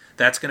 but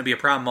that's going to be a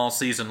problem all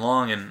season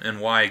long, and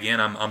why, again,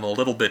 I'm a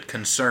little bit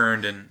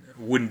concerned and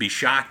wouldn't be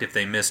shocked if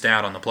they missed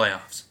out on the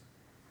playoffs.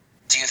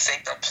 Do you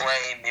think they'll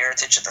play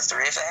Mirotic at the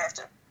 3 if they have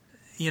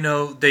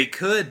to? They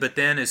could, but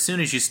then as soon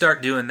as you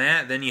start doing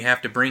that, then you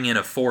have to bring in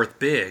a 4th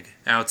big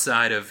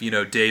outside of,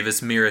 Davis,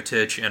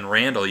 Mirotic, and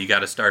Randle. You got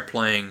to start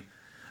playing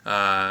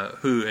an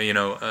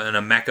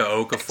Emeka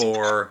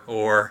Okafor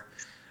or,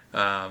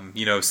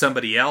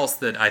 somebody else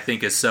that I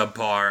think is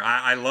subpar.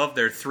 I love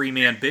their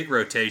 3-man big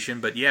rotation,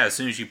 but as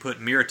soon as you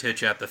put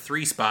Mirotic at the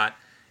 3 spot,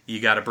 you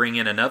got to bring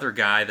in another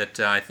guy that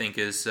I think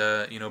is,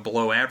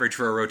 below average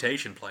for a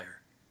rotation player.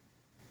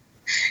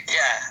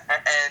 Yeah,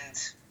 and,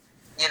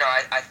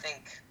 I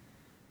think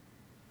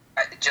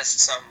just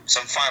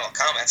some final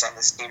comments on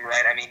this team,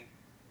 right? I mean,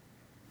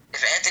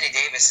 if Anthony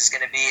Davis is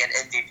going to be in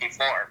MVP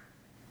form,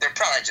 they're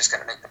probably just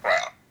going to make the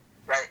playoff,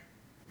 right?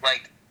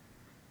 Like,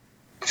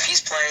 if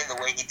he's playing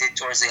the way he did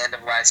towards the end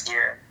of last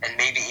year, and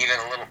maybe even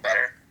a little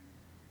better,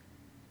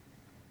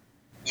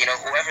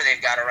 whoever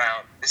they've got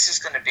around, this is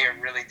going to be a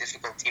really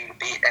difficult team to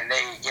beat. And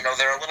they,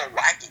 they're a little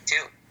wacky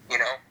too,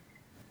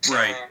 So,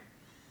 right.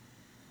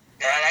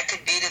 That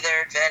could be to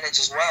their advantage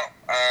as well.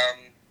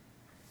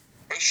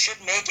 They should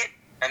make it.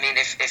 I mean,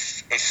 if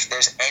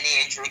there's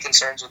any injury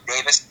concerns with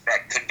Davis,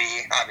 that could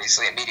be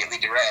obviously immediately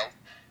derailed.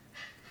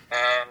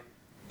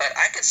 But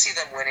I could see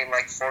them winning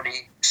like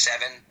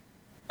 47,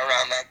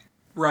 around that.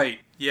 Right.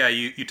 Yeah,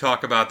 you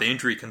talk about the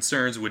injury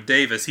concerns with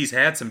Davis. He's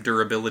had some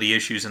durability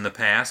issues in the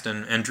past,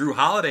 and Drew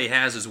Holiday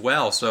has as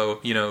well.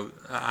 So,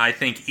 I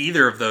think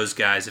either of those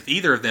guys, if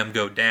either of them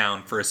go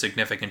down for a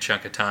significant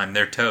chunk of time,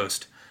 they're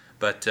toast.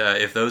 But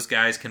if those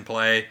guys can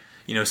play,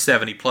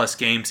 70-plus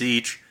games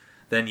each,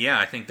 then,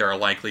 I think they're a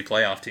likely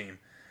playoff team.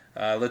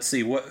 Let's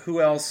see,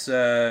 who else?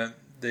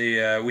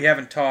 We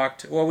haven't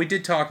talked. Well, we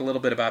did talk a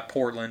little bit about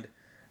Portland.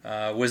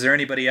 Was there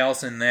anybody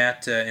else in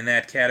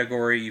that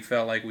category you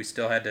felt like we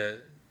still had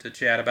to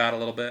chat about a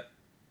little bit?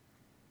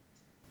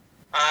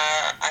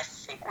 I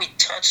think we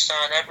touched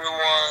on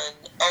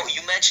everyone. Oh,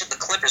 you mentioned the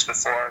Clippers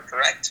before,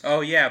 correct?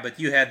 Oh yeah, but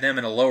you had them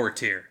in a lower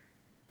tier.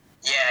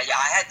 Yeah,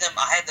 I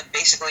had them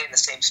basically in the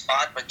same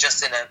spot, but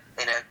just in a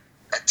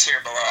tier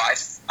below.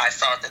 I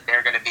thought that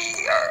they're going to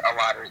be a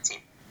lottery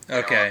team.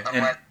 Okay.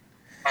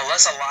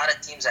 Unless a lot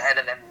of teams ahead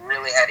of them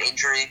really had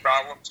injury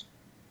problems,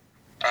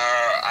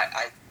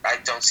 I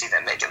don't see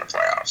them making the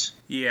playoffs.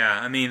 Yeah,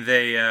 I mean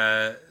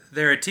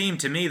they're a team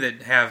to me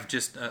that have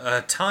just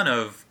a ton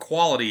of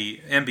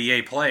quality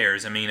NBA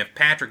players. I mean, if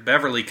Patrick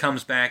Beverley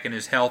comes back and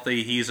is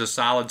healthy, he's a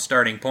solid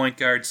starting point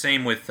guard.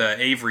 Same with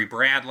Avery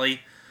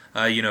Bradley.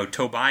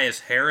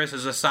 Tobias Harris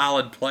is a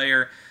solid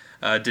player.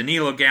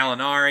 Danilo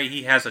Gallinari,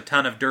 he has a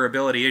ton of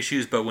durability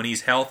issues, but when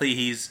he's healthy,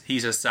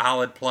 he's a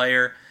solid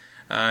player.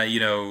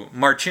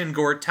 Marcin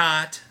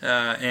Gortat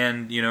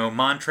and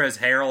Montrezl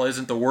Harrell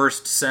isn't the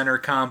worst center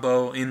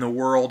combo in the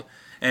world,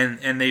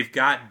 and they've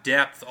got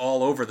depth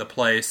all over the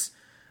place.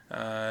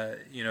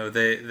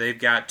 They've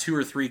got 2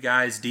 or 3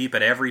 guys deep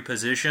at every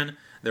position.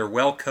 They're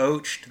well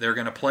coached. They're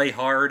going to play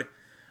hard.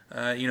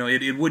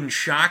 It wouldn't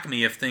shock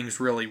me if things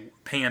really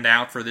panned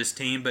out for this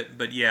team,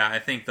 but yeah, I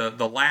think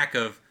the lack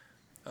of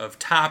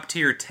top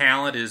tier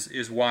talent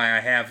is why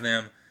I have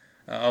them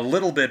a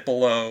little bit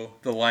below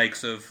the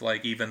likes of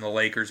like even the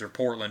Lakers or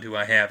Portland, who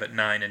I have at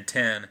 9 and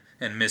 10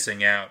 and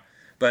missing out.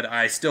 But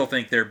I still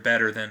think they're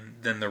better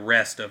than the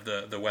rest of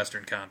the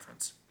Western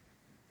Conference.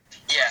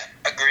 Yeah,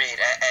 agreed.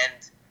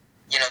 And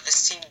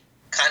this team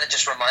kind of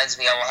just reminds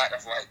me a lot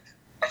of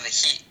the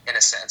Heat in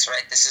a sense,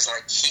 right? This is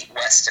like Heat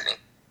West to me.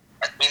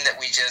 A team that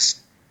we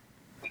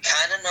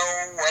kind of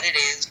know what it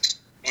is.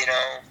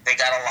 They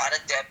got a lot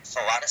of depth,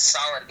 a lot of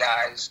solid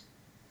guys,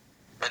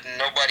 but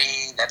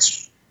nobody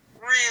that's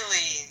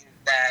really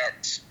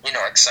that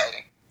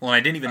exciting. Well, I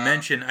didn't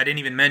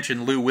even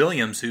mention Lou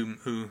Williams, who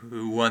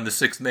won the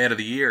 6th Man of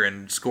the Year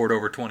and scored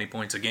over 20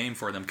 points a game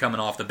for them, coming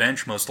off the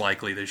bench most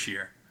likely this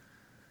year.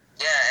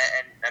 Yeah,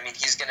 and I mean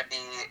he's going to be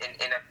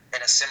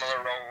in a similar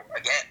role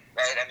again,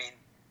 right? I mean,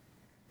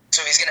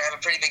 so he's going to have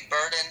a pretty big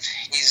burden.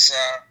 He's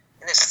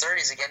in his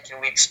 30s again. Can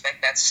we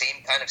expect that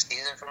same kind of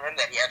season from him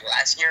that he had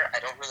last year? I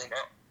don't really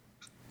know.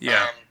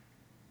 Yeah.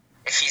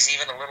 If he's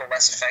even a little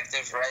less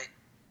effective, right,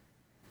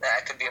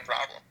 that could be a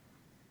problem.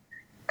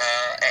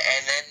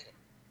 And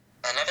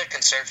then another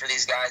concern for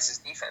these guys is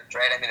defense,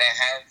 right? I mean, they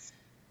have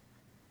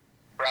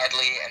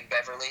Bradley and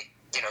Beverly,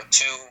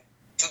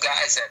 two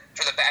guys that,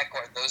 for the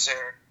backcourt, those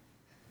are,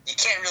 you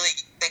can't really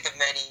think of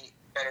many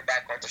better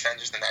backcourt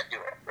defenders than that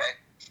duo, right?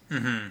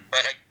 Mm-hmm.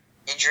 But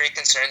injury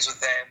concerns with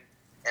them,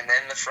 and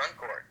then the front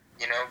court,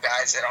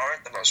 guys that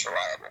aren't the most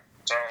reliable.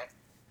 So,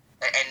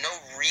 and no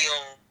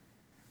real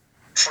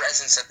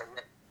presence at the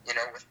rim,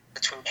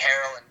 between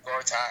Harrell and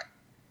Gortat.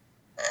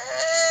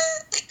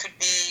 They could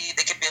be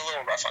a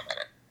little rough on that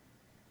end.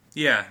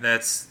 Yeah,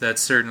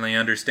 that's certainly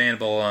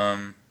understandable.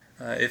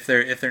 If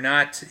they're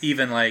not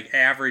even like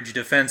average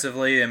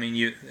defensively, I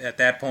mean, at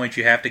that point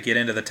you have to get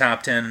into the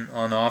top 10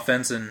 on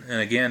offense, and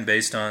again,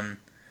 based on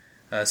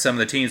some of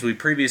the teams we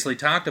previously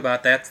talked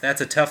about,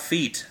 that's a tough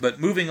feat. But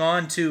moving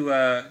on to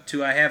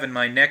I have in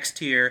my next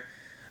tier,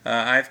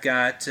 I've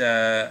got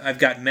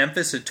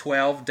Memphis at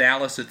 12,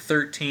 Dallas at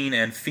 13,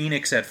 and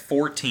Phoenix at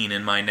 14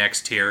 in my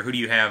next tier. Who do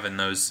you have in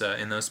those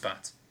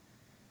spots?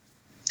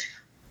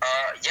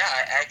 Yeah,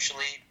 I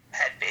actually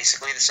had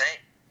basically the same.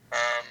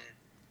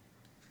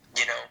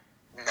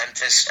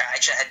 Memphis. I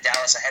actually had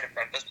Dallas ahead of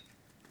Memphis.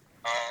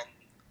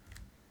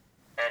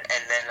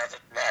 And then other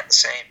than that, the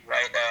same,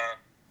 right?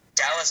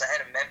 Dallas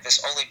ahead of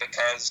Memphis only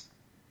because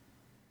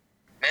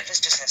Memphis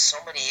just has so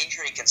many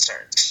injury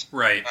concerns.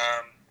 Right.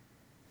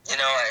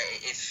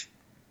 If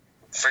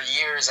for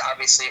years,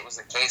 obviously, it was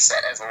the case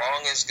that as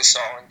long as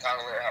Gasol and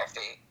Conley are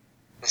healthy,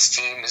 this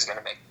team is going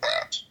to make the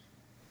playoffs.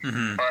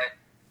 Mm-hmm.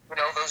 But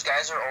those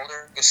guys are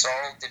older.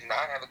 Gasol did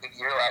not have a good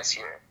year last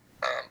year,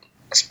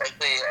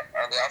 especially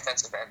on the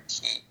offensive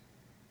end.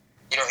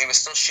 He was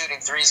still shooting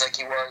threes like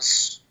he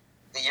was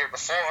the year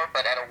before,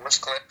 but at a worse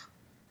clip.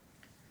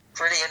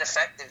 Pretty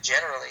ineffective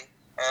generally.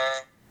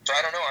 So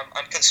I don't know.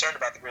 I'm concerned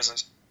about the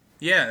Grizzlies.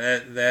 Yeah,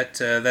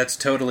 that's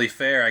totally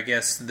fair. I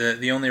guess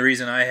the only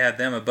reason I had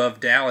them above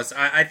Dallas,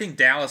 I think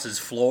Dallas's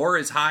floor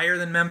is higher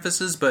than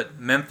Memphis's, but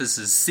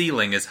Memphis's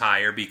ceiling is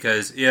higher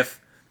because if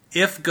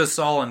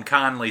Gasol and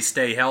Conley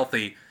stay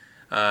healthy,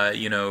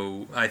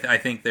 I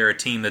think they're a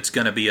team that's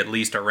going to be at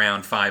least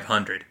around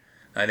 500.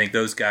 I think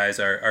those guys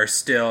are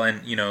still,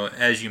 and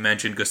as you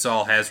mentioned,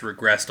 Gasol has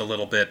regressed a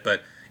little bit,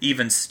 but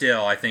even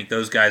still, I think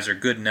those guys are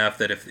good enough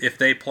that if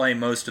they play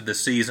most of the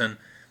season,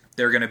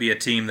 they're going to be a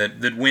team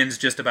that wins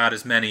just about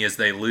as many as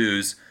they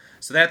lose.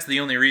 So that's the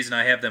only reason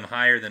I have them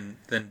higher than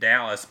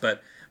Dallas.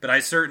 But I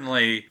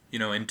certainly,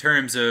 in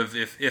terms of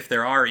if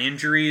there are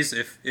injuries,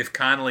 if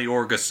Conley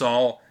or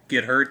Gasol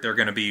get hurt, they're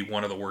going to be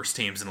one of the worst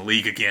teams in the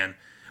league again.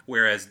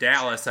 Whereas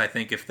Dallas, I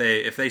think if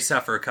they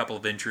suffer a couple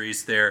of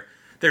injuries, they're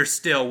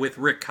still with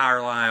Rick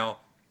Carlisle,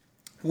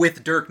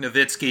 with Dirk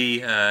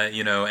Nowitzki,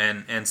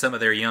 and some of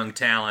their young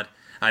talent,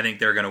 I think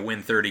they're going to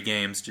win 30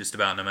 games just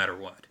about no matter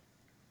what.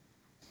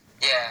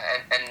 Yeah,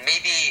 and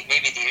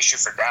maybe the issue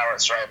for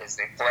Dallas, right, is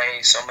they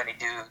play so many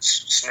dudes,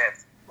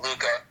 Smith,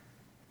 Luka,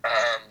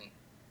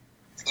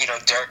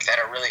 Dirk, that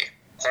are really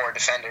poor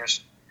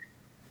defenders,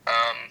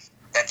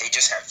 that they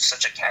just have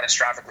such a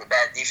catastrophically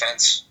bad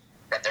defense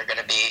that they're going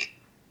to be,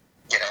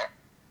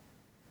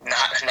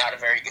 not a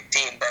very good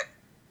team. But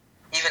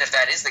even if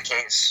that is the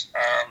case,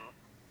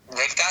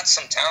 they've got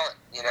some talent,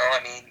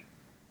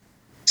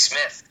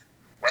 Smith,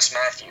 Wes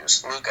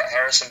Matthews, Luka,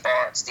 Harrison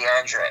Barnes,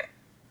 DeAndre,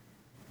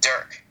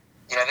 Dirk.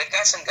 They've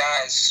got some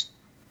guys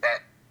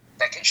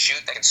that can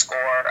shoot, that can score.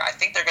 I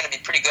think they're going to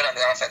be pretty good on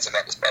the offensive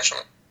end,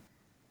 especially.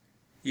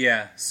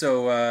 Yeah.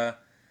 So,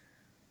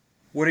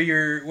 what are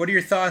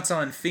your thoughts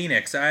on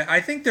Phoenix?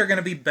 I think they're going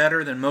to be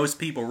better than most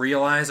people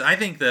realize. I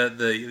think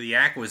the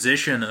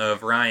acquisition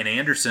of Ryan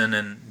Anderson,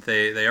 and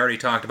they already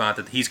talked about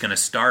that he's going to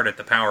start at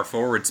the power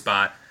forward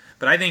spot.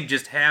 But I think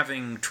just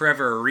having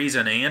Trevor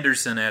Ariza and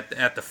Anderson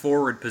at the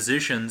forward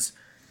positions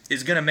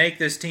is going to make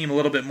this team a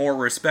little bit more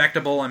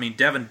respectable. I mean,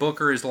 Devin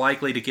Booker is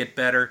likely to get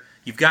better.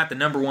 You've got the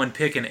number one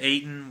pick in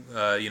Ayton.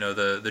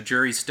 The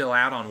jury's still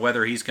out on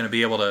whether he's going to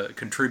be able to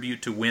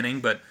contribute to winning,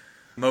 but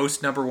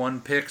most number one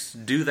picks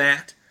do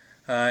that.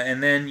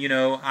 And then,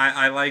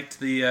 I liked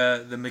the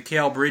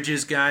Mikal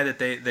Bridges guy that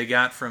they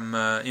got from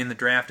in the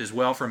draft as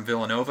well from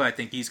Villanova. I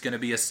think he's going to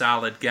be a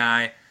solid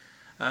guy.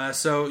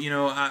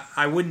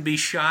 I wouldn't be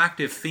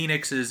shocked if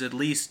Phoenix is at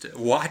least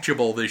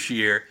watchable this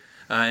year.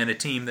 And a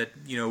team that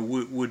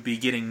would be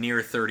getting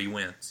near 30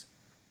 wins.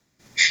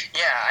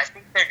 Yeah, I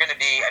think they're going to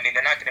be. I mean,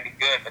 they're not going to be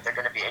good, but they're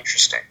going to be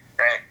interesting,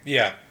 right?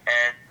 Yeah.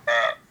 And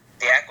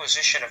the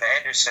acquisition of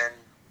Anderson,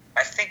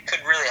 I think, could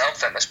really help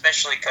them,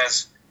 especially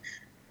because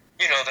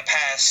the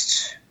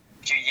past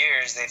few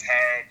years they've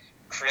had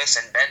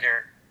Chris and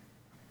Bender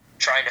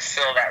trying to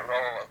fill that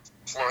role of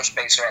floor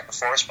spacer at the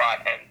 4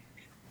 spot, and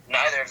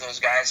neither of those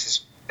guys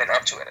has been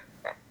up to it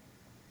anymore.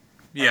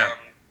 Yeah.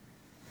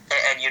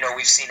 And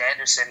we've seen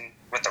Anderson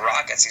with the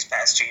Rockets these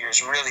past 2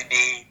 years really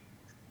be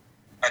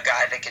a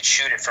guy that can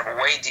shoot it from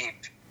way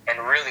deep and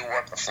really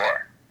warp the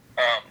floor.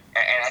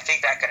 And I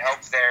think that could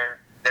help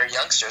their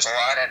youngsters a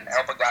lot and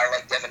help a guy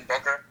like Devin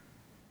Booker,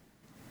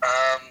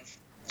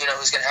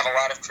 who's going to have a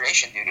lot of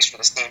creation duties for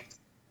this team.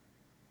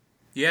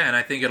 Yeah, and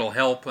I think it'll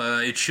help.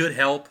 It should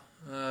help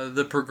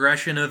the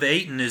progression of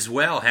Ayton as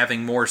well,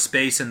 having more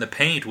space in the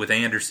paint with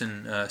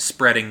Anderson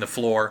spreading the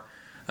floor.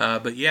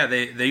 But yeah,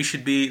 they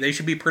should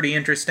be pretty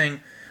interesting.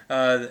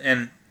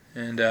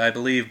 And I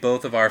believe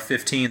both of our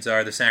 15s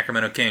are the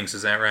Sacramento Kings.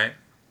 Is that right?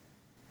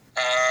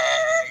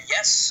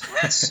 Yes.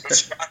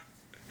 It's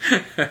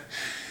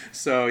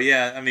So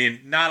yeah, I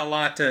mean, not a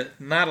lot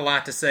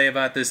to say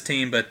about this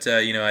team, but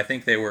I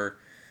think they were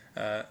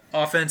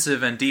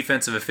offensive and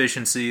defensive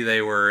efficiency.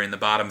 They were in the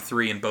bottom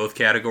 3 in both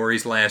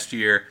categories last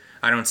year.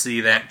 I don't see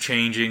that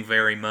changing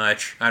very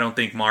much. I don't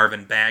think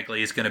Marvin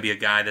Bagley is going to be a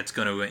guy that's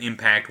going to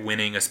impact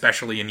winning,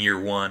 especially in year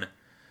 1.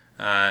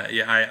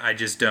 I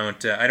just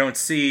don't. I don't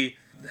see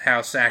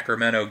how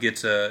Sacramento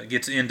gets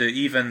into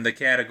even the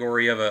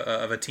category of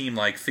a team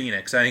like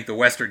Phoenix. I think the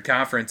Western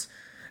Conference,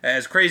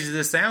 as crazy as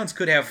this sounds,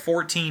 could have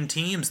 14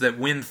 teams that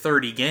win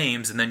 30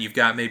 games, and then you've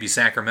got maybe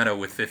Sacramento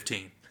with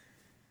 15.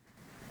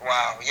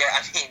 Wow. Yeah.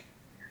 I mean,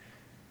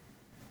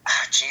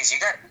 geez, you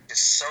got to be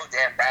just so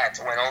damn bad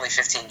to win only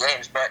 15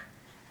 games, but.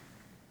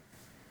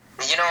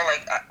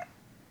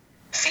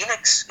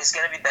 Phoenix is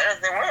going to be better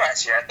than they were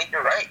last year. I think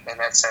you're right in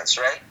that sense,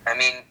 right? I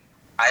mean,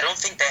 I don't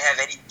think they have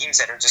any teams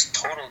that are just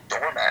total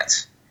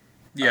doormats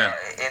in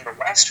the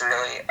West,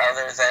 really,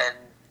 other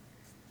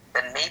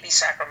than maybe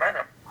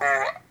Sacramento, who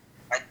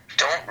I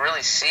don't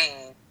really see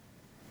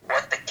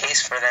what the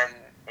case for them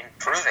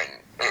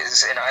improving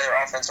is in either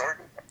offense or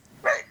defense,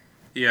 right?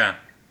 Yeah.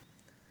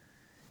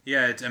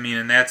 Yeah,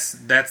 and that's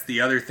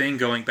the other thing,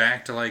 going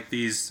back to like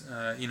these,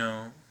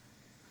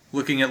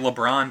 looking at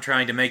LeBron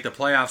trying to make the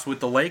playoffs with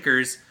the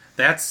Lakers.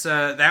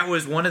 That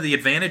was one of the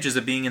advantages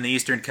of being in the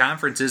Eastern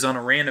Conference, is on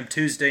a random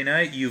Tuesday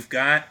night you've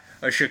got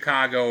a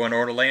Chicago and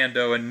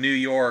Orlando and New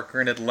York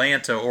or an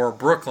Atlanta or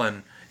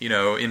Brooklyn,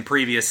 in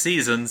previous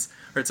seasons,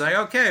 where it's like,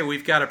 okay,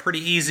 we've got a pretty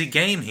easy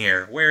game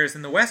here. Whereas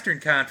in the Western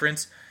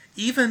Conference,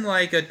 even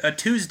like a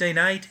Tuesday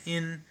night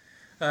in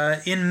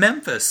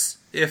Memphis,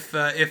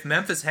 if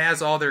Memphis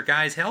has all their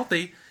guys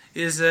healthy,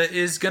 is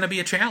going to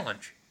be a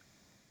challenge.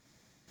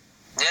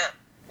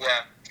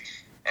 Yeah,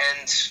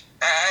 and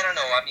I don't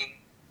know. I mean,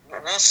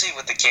 we'll see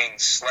with the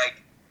Kings.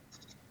 Like,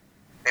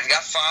 they've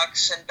got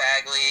Fox and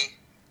Bagley.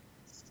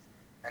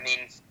 I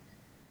mean,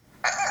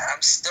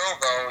 I'm still,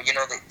 though,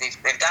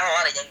 they've got a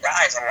lot of young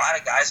guys. A lot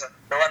of guys are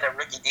still on their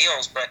rookie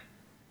deals, but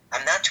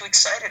I'm not too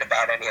excited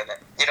about any of them.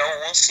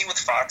 We'll see with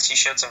Fox. He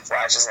showed some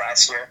flashes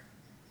last year.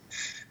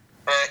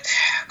 But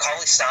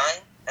Cauley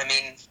Stein, I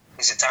mean,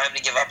 is it time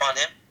to give up on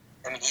him?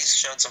 I mean, he's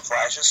shown some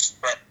flashes,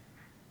 but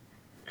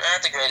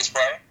not the greatest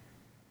player.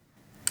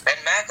 Ben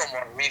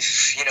McLemore,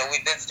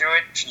 we've been through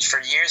it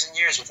for years and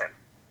years with him.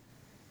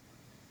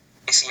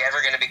 Is he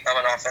ever going to become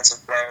an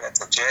offensive player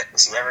that's legit?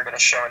 Is he ever going to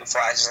show any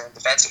flashes on the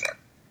defensive end?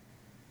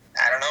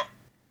 I don't know.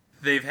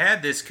 They've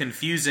had this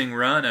confusing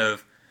run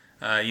of,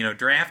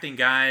 drafting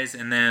guys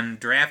and then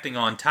drafting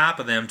on top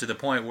of them to the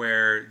point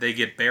where they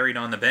get buried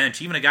on the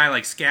bench. Even a guy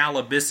like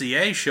Scala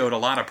Bissier showed a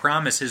lot of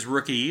promise his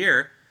rookie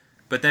year,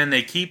 but then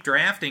they keep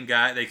drafting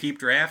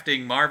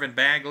Marvin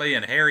Bagley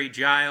and Harry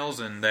Giles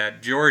and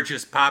that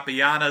Georgios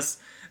Papagiannis.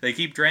 They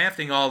keep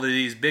drafting all of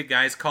these big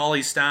guys,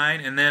 Cauley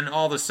Stein, and then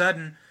all of a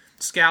sudden,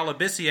 Scala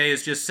Bissier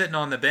is just sitting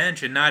on the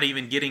bench and not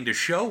even getting to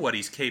show what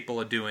he's capable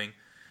of doing.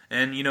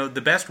 And,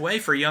 the best way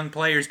for young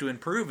players to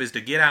improve is to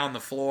get out on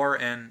the floor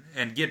and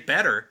get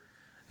better.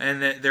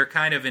 And they're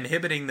kind of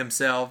inhibiting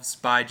themselves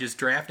by just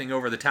drafting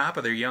over the top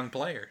of their young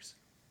players.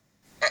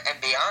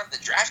 And beyond the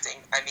drafting,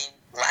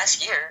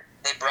 last year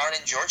they brought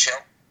in George Hill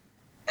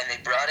and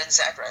they brought in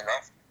Zach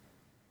Randolph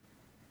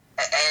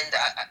and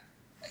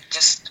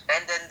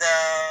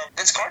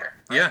Vince Carter.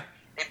 Right? Yeah.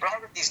 They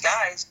brought in these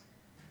guys,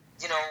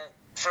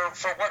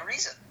 for what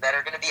reason? That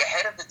are going to be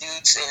ahead of the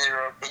dudes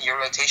in your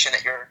rotation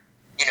that you're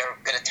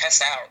going to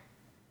test out,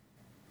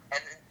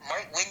 and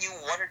might win you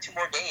one or two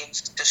more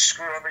games to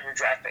screw over your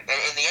draft pick. And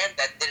in the end,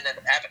 that didn't end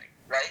up happening,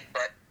 right?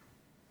 But,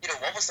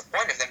 what was the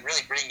point of them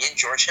really bringing in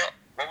George Hill?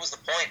 What was the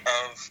point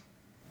of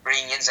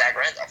bringing in Zach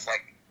Randolph?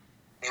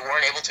 They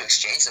weren't able to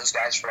exchange those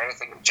guys for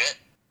anything legit.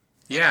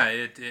 Yeah,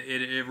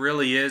 it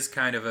really is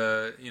kind of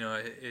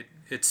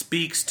it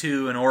speaks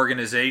to an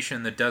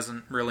organization that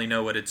doesn't really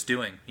know what it's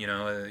doing.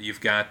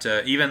 You've got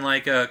even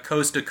like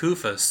Costa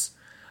Koufos,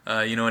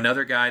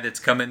 another guy that's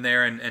come in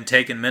there and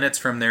taken minutes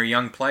from their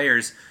young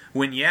players.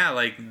 When,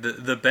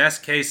 the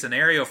best case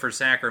scenario for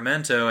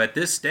Sacramento at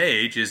this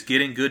stage is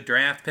getting good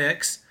draft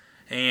picks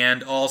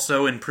and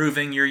also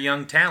improving your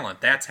young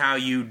talent. That's how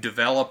you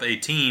develop a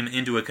team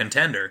into a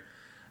contender.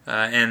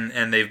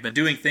 And they've been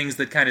doing things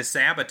that kind of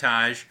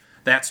sabotage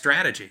that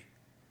strategy.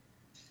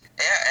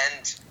 Yeah,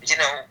 and,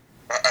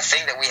 a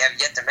thing that we have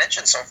yet to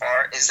mention so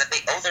far is that they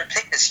owe their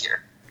pick this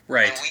year.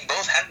 Right. And we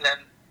both have them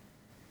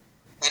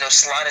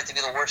slotted to be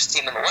the worst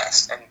team in the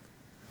West, and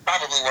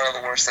probably one of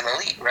the worst in the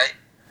league, right?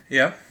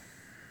 Yeah.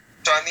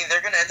 So,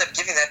 they're going to end up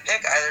giving that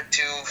pick either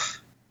to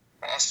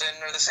Boston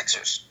or the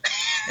Sixers.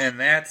 And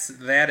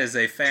that is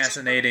a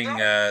fascinating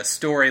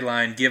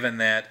storyline, given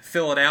that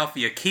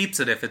Philadelphia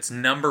keeps it if it's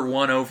number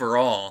 1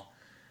 overall,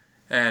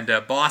 and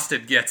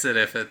Boston gets it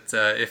if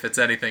it's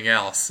anything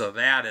else. So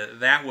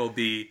that will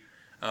be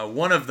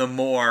one of the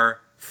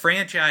more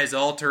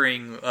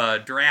franchise-altering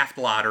draft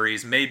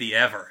lotteries maybe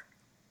ever.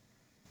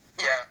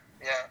 Yeah.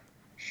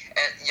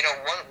 And,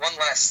 one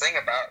last thing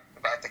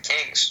about the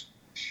Kings.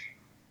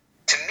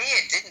 To me,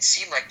 it didn't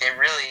seem like they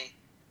really,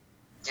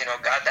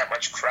 got that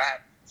much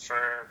crap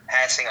for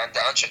passing on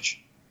Doncic.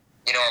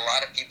 A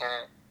lot of people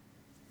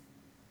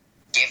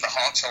gave the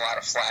Hawks a lot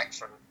of flack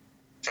for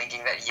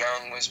thinking that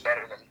Young was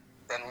better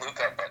than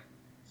Luka, but,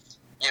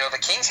 the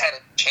Kings had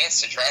a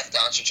chance to draft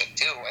Doncic at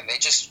 2, and they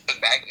just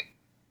took Bagley.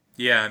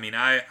 Yeah,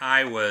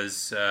 I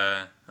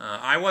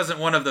wasn't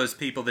one of those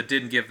people that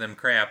didn't give them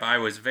crap. I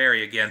was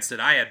very against it.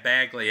 I had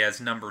Bagley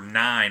as number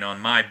 9 on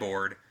my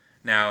board.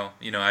 Now,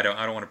 I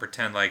don't want to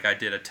pretend like I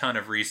did a ton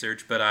of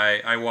research, but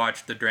I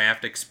watched the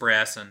Draft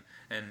Express and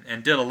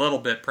did a little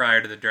bit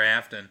prior to the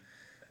draft, and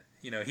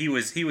he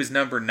was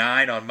number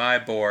 9 on my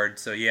board.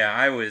 So yeah,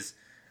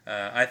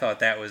 I thought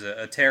that was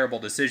a terrible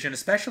decision,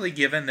 especially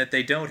given that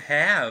they don't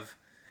have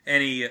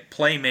any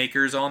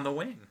playmakers on the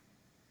wing.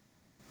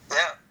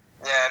 Yeah,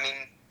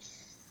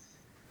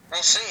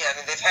 we'll see.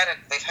 They've had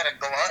a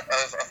glut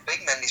of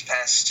big men these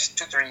past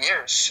 2-3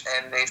 years,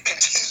 and they've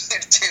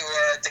continued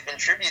to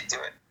contribute to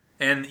it.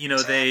 And,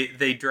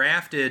 they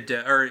drafted,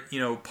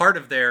 part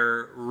of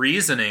their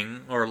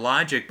reasoning or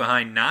logic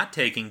behind not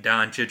taking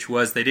Doncic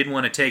was they didn't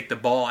want to take the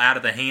ball out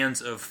of the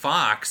hands of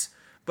Fox.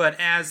 But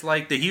as,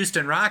 the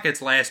Houston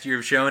Rockets last year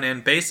have shown,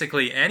 and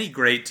basically any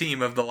great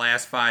team of the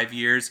last 5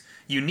 years,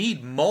 you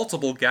need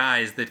multiple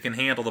guys that can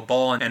handle the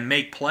ball and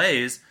make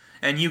plays.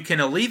 And you can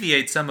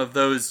alleviate some of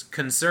those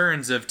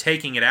concerns of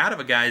taking it out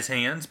of a guy's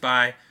hands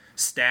by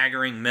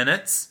staggering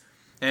minutes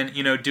and,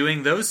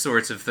 doing those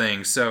sorts of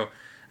things. So,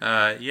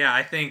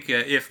 I think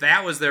if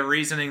that was their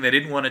reasoning, they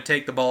didn't want to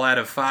take the ball out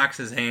of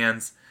Fox's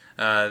hands,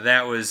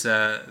 that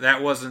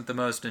wasn't the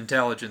most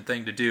intelligent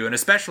thing to do. And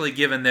especially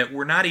given that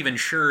we're not even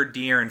sure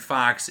De'Aaron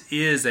Fox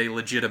is a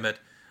legitimate,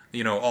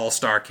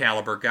 all-star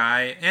caliber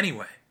guy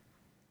anyway.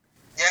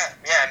 Yeah,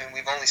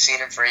 we've only seen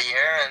him for a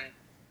year, and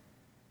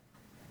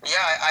yeah,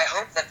 I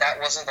hope that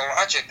wasn't the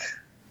logic,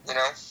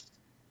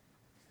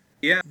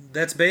 Yeah,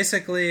 that's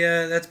basically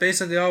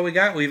all we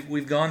got.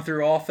 We've gone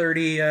through all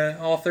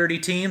 30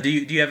 teams. Do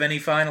you have any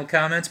final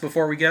comments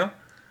before we go?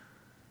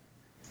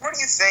 What do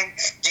you think?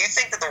 Do you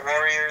think that the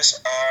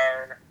Warriors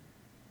are?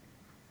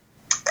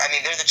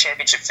 They're the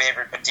championship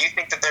favorite, but do you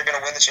think that they're going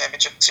to win the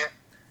championship this year?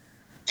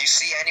 Do you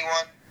see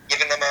anyone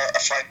giving them a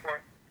fight for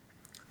it?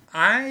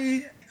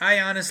 I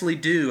honestly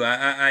do.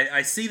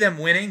 I see them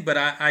winning, but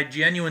I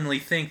genuinely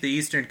think the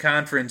Eastern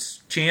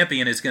Conference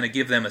champion is going to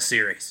give them a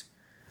series.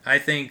 I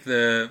think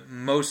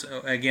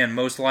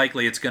most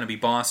likely it's going to be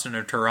Boston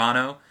or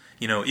Toronto.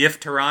 If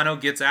Toronto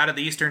gets out of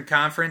the Eastern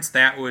Conference,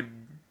 that would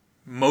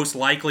most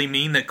likely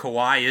mean that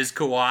Kawhi is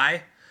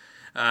Kawhi.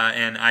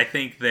 And I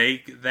think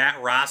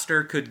that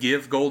roster could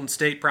give Golden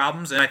State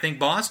problems. And I think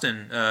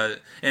Boston,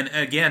 and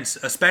again,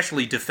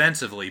 especially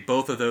defensively,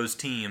 both of those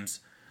teams,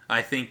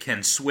 I think,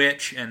 can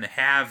switch and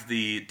have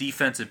the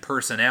defensive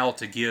personnel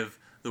to give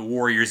the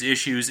Warriors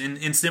issues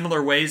in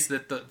similar ways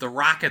that the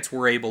Rockets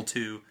were able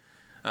to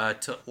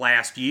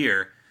last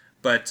year.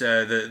 But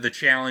the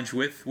challenge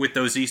with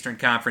those Eastern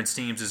Conference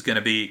teams is going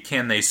to be,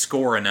 can they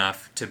score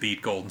enough to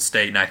beat Golden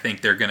State? And I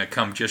think they're going to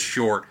come just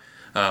short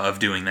of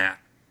doing that.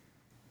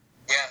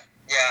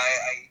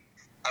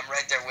 I'm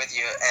right there with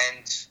you.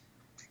 And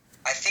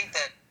I think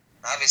that,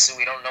 obviously,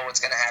 we don't know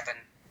what's going to happen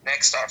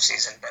next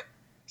offseason, but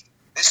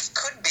this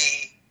could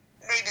be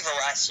maybe the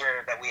last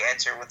year that we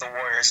enter with the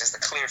Warriors as the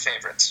clear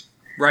favorites.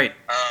 Right.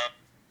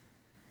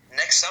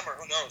 Next summer,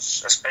 who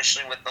knows?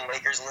 Especially with the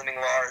Lakers looming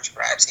large,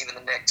 perhaps even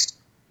the Knicks.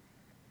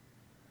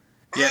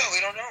 Yeah.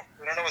 We don't know.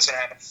 We don't know what's going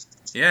to happen.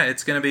 Yeah,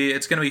 it's gonna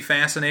be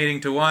fascinating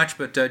to watch.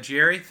 But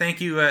Jerry,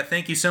 thank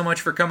you so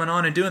much for coming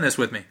on and doing this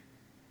with me.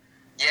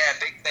 Yeah,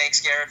 big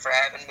thanks, Garrett, for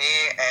having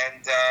me,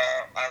 and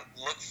I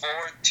look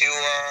forward to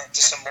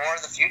some more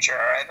in the future. All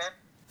right, man.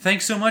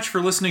 Thanks so much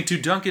for listening to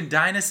Duncan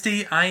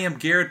Dynasty. I am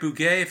Garrett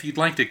Bouguet. If you'd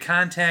like to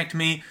contact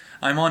me,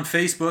 I'm on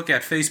Facebook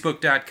at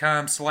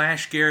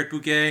facebook.com/Garrett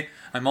Bouguet.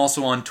 I'm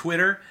also on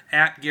Twitter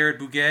at Garrett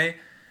Bouguet.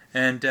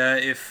 And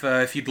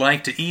if you'd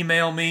like to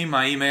email me,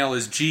 my email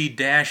is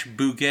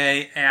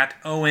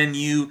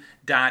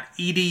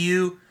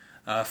g-bouguet@onu.edu.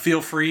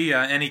 Feel free,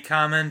 any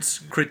comments,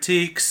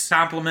 critiques,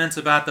 compliments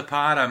about the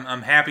pod,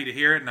 I'm happy to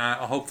hear it, and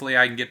hopefully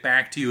I can get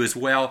back to you as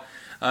well.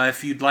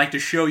 If you'd like to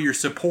show your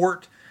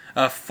support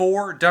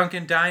for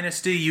Duncan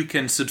Dynasty, you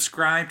can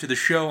subscribe to the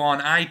show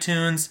on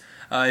iTunes.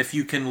 If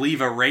you can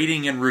leave a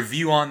rating and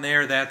review on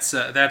there,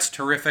 that's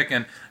terrific.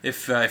 And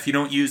if you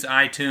don't use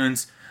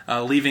iTunes,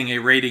 leaving a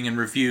rating and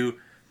review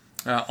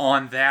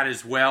on that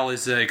as well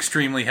is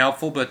extremely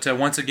helpful. But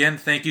once again,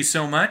 thank you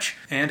so much,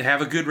 and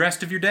have a good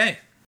rest of your day.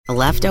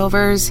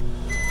 Leftovers,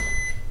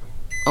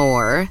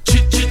 or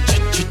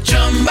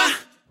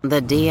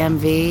the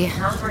DMV,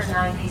 Number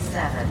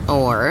 97.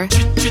 or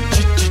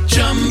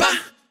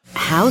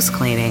house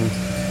cleaning,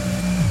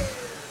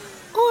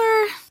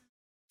 or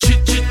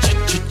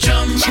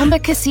Chumba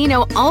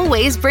Casino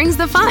always brings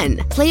the fun.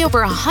 Play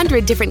over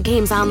 100 different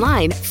games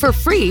online for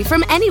free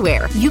from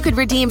anywhere. You could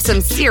redeem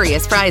some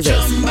serious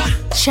prizes.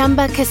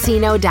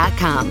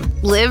 ChumbaCasino.com.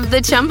 Live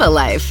the Chumba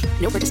life.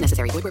 No purchase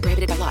necessary. Void where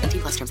prohibited by law.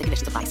 18+ terms and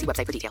conditions apply. See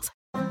website for details.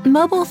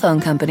 Mobile phone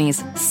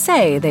companies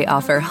say they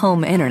offer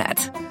home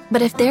internet.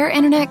 But if their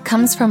internet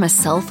comes from a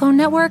cell phone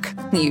network,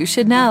 you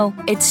should know.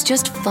 It's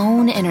just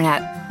phone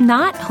internet,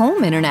 not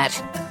home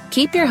internet.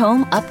 Keep your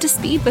home up to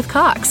speed with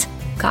Cox.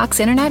 Cox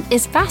Internet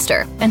is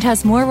faster and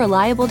has more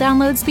reliable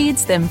download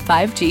speeds than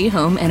 5G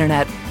home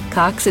internet.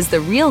 Cox is the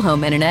real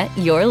home internet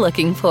you're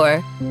looking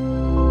for.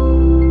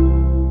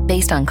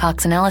 Based on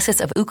Cox analysis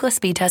of Ookla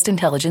speed test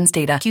intelligence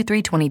data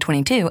Q3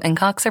 2022 and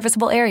Cox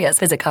serviceable areas,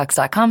 visit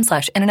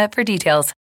cox.com/internet for details.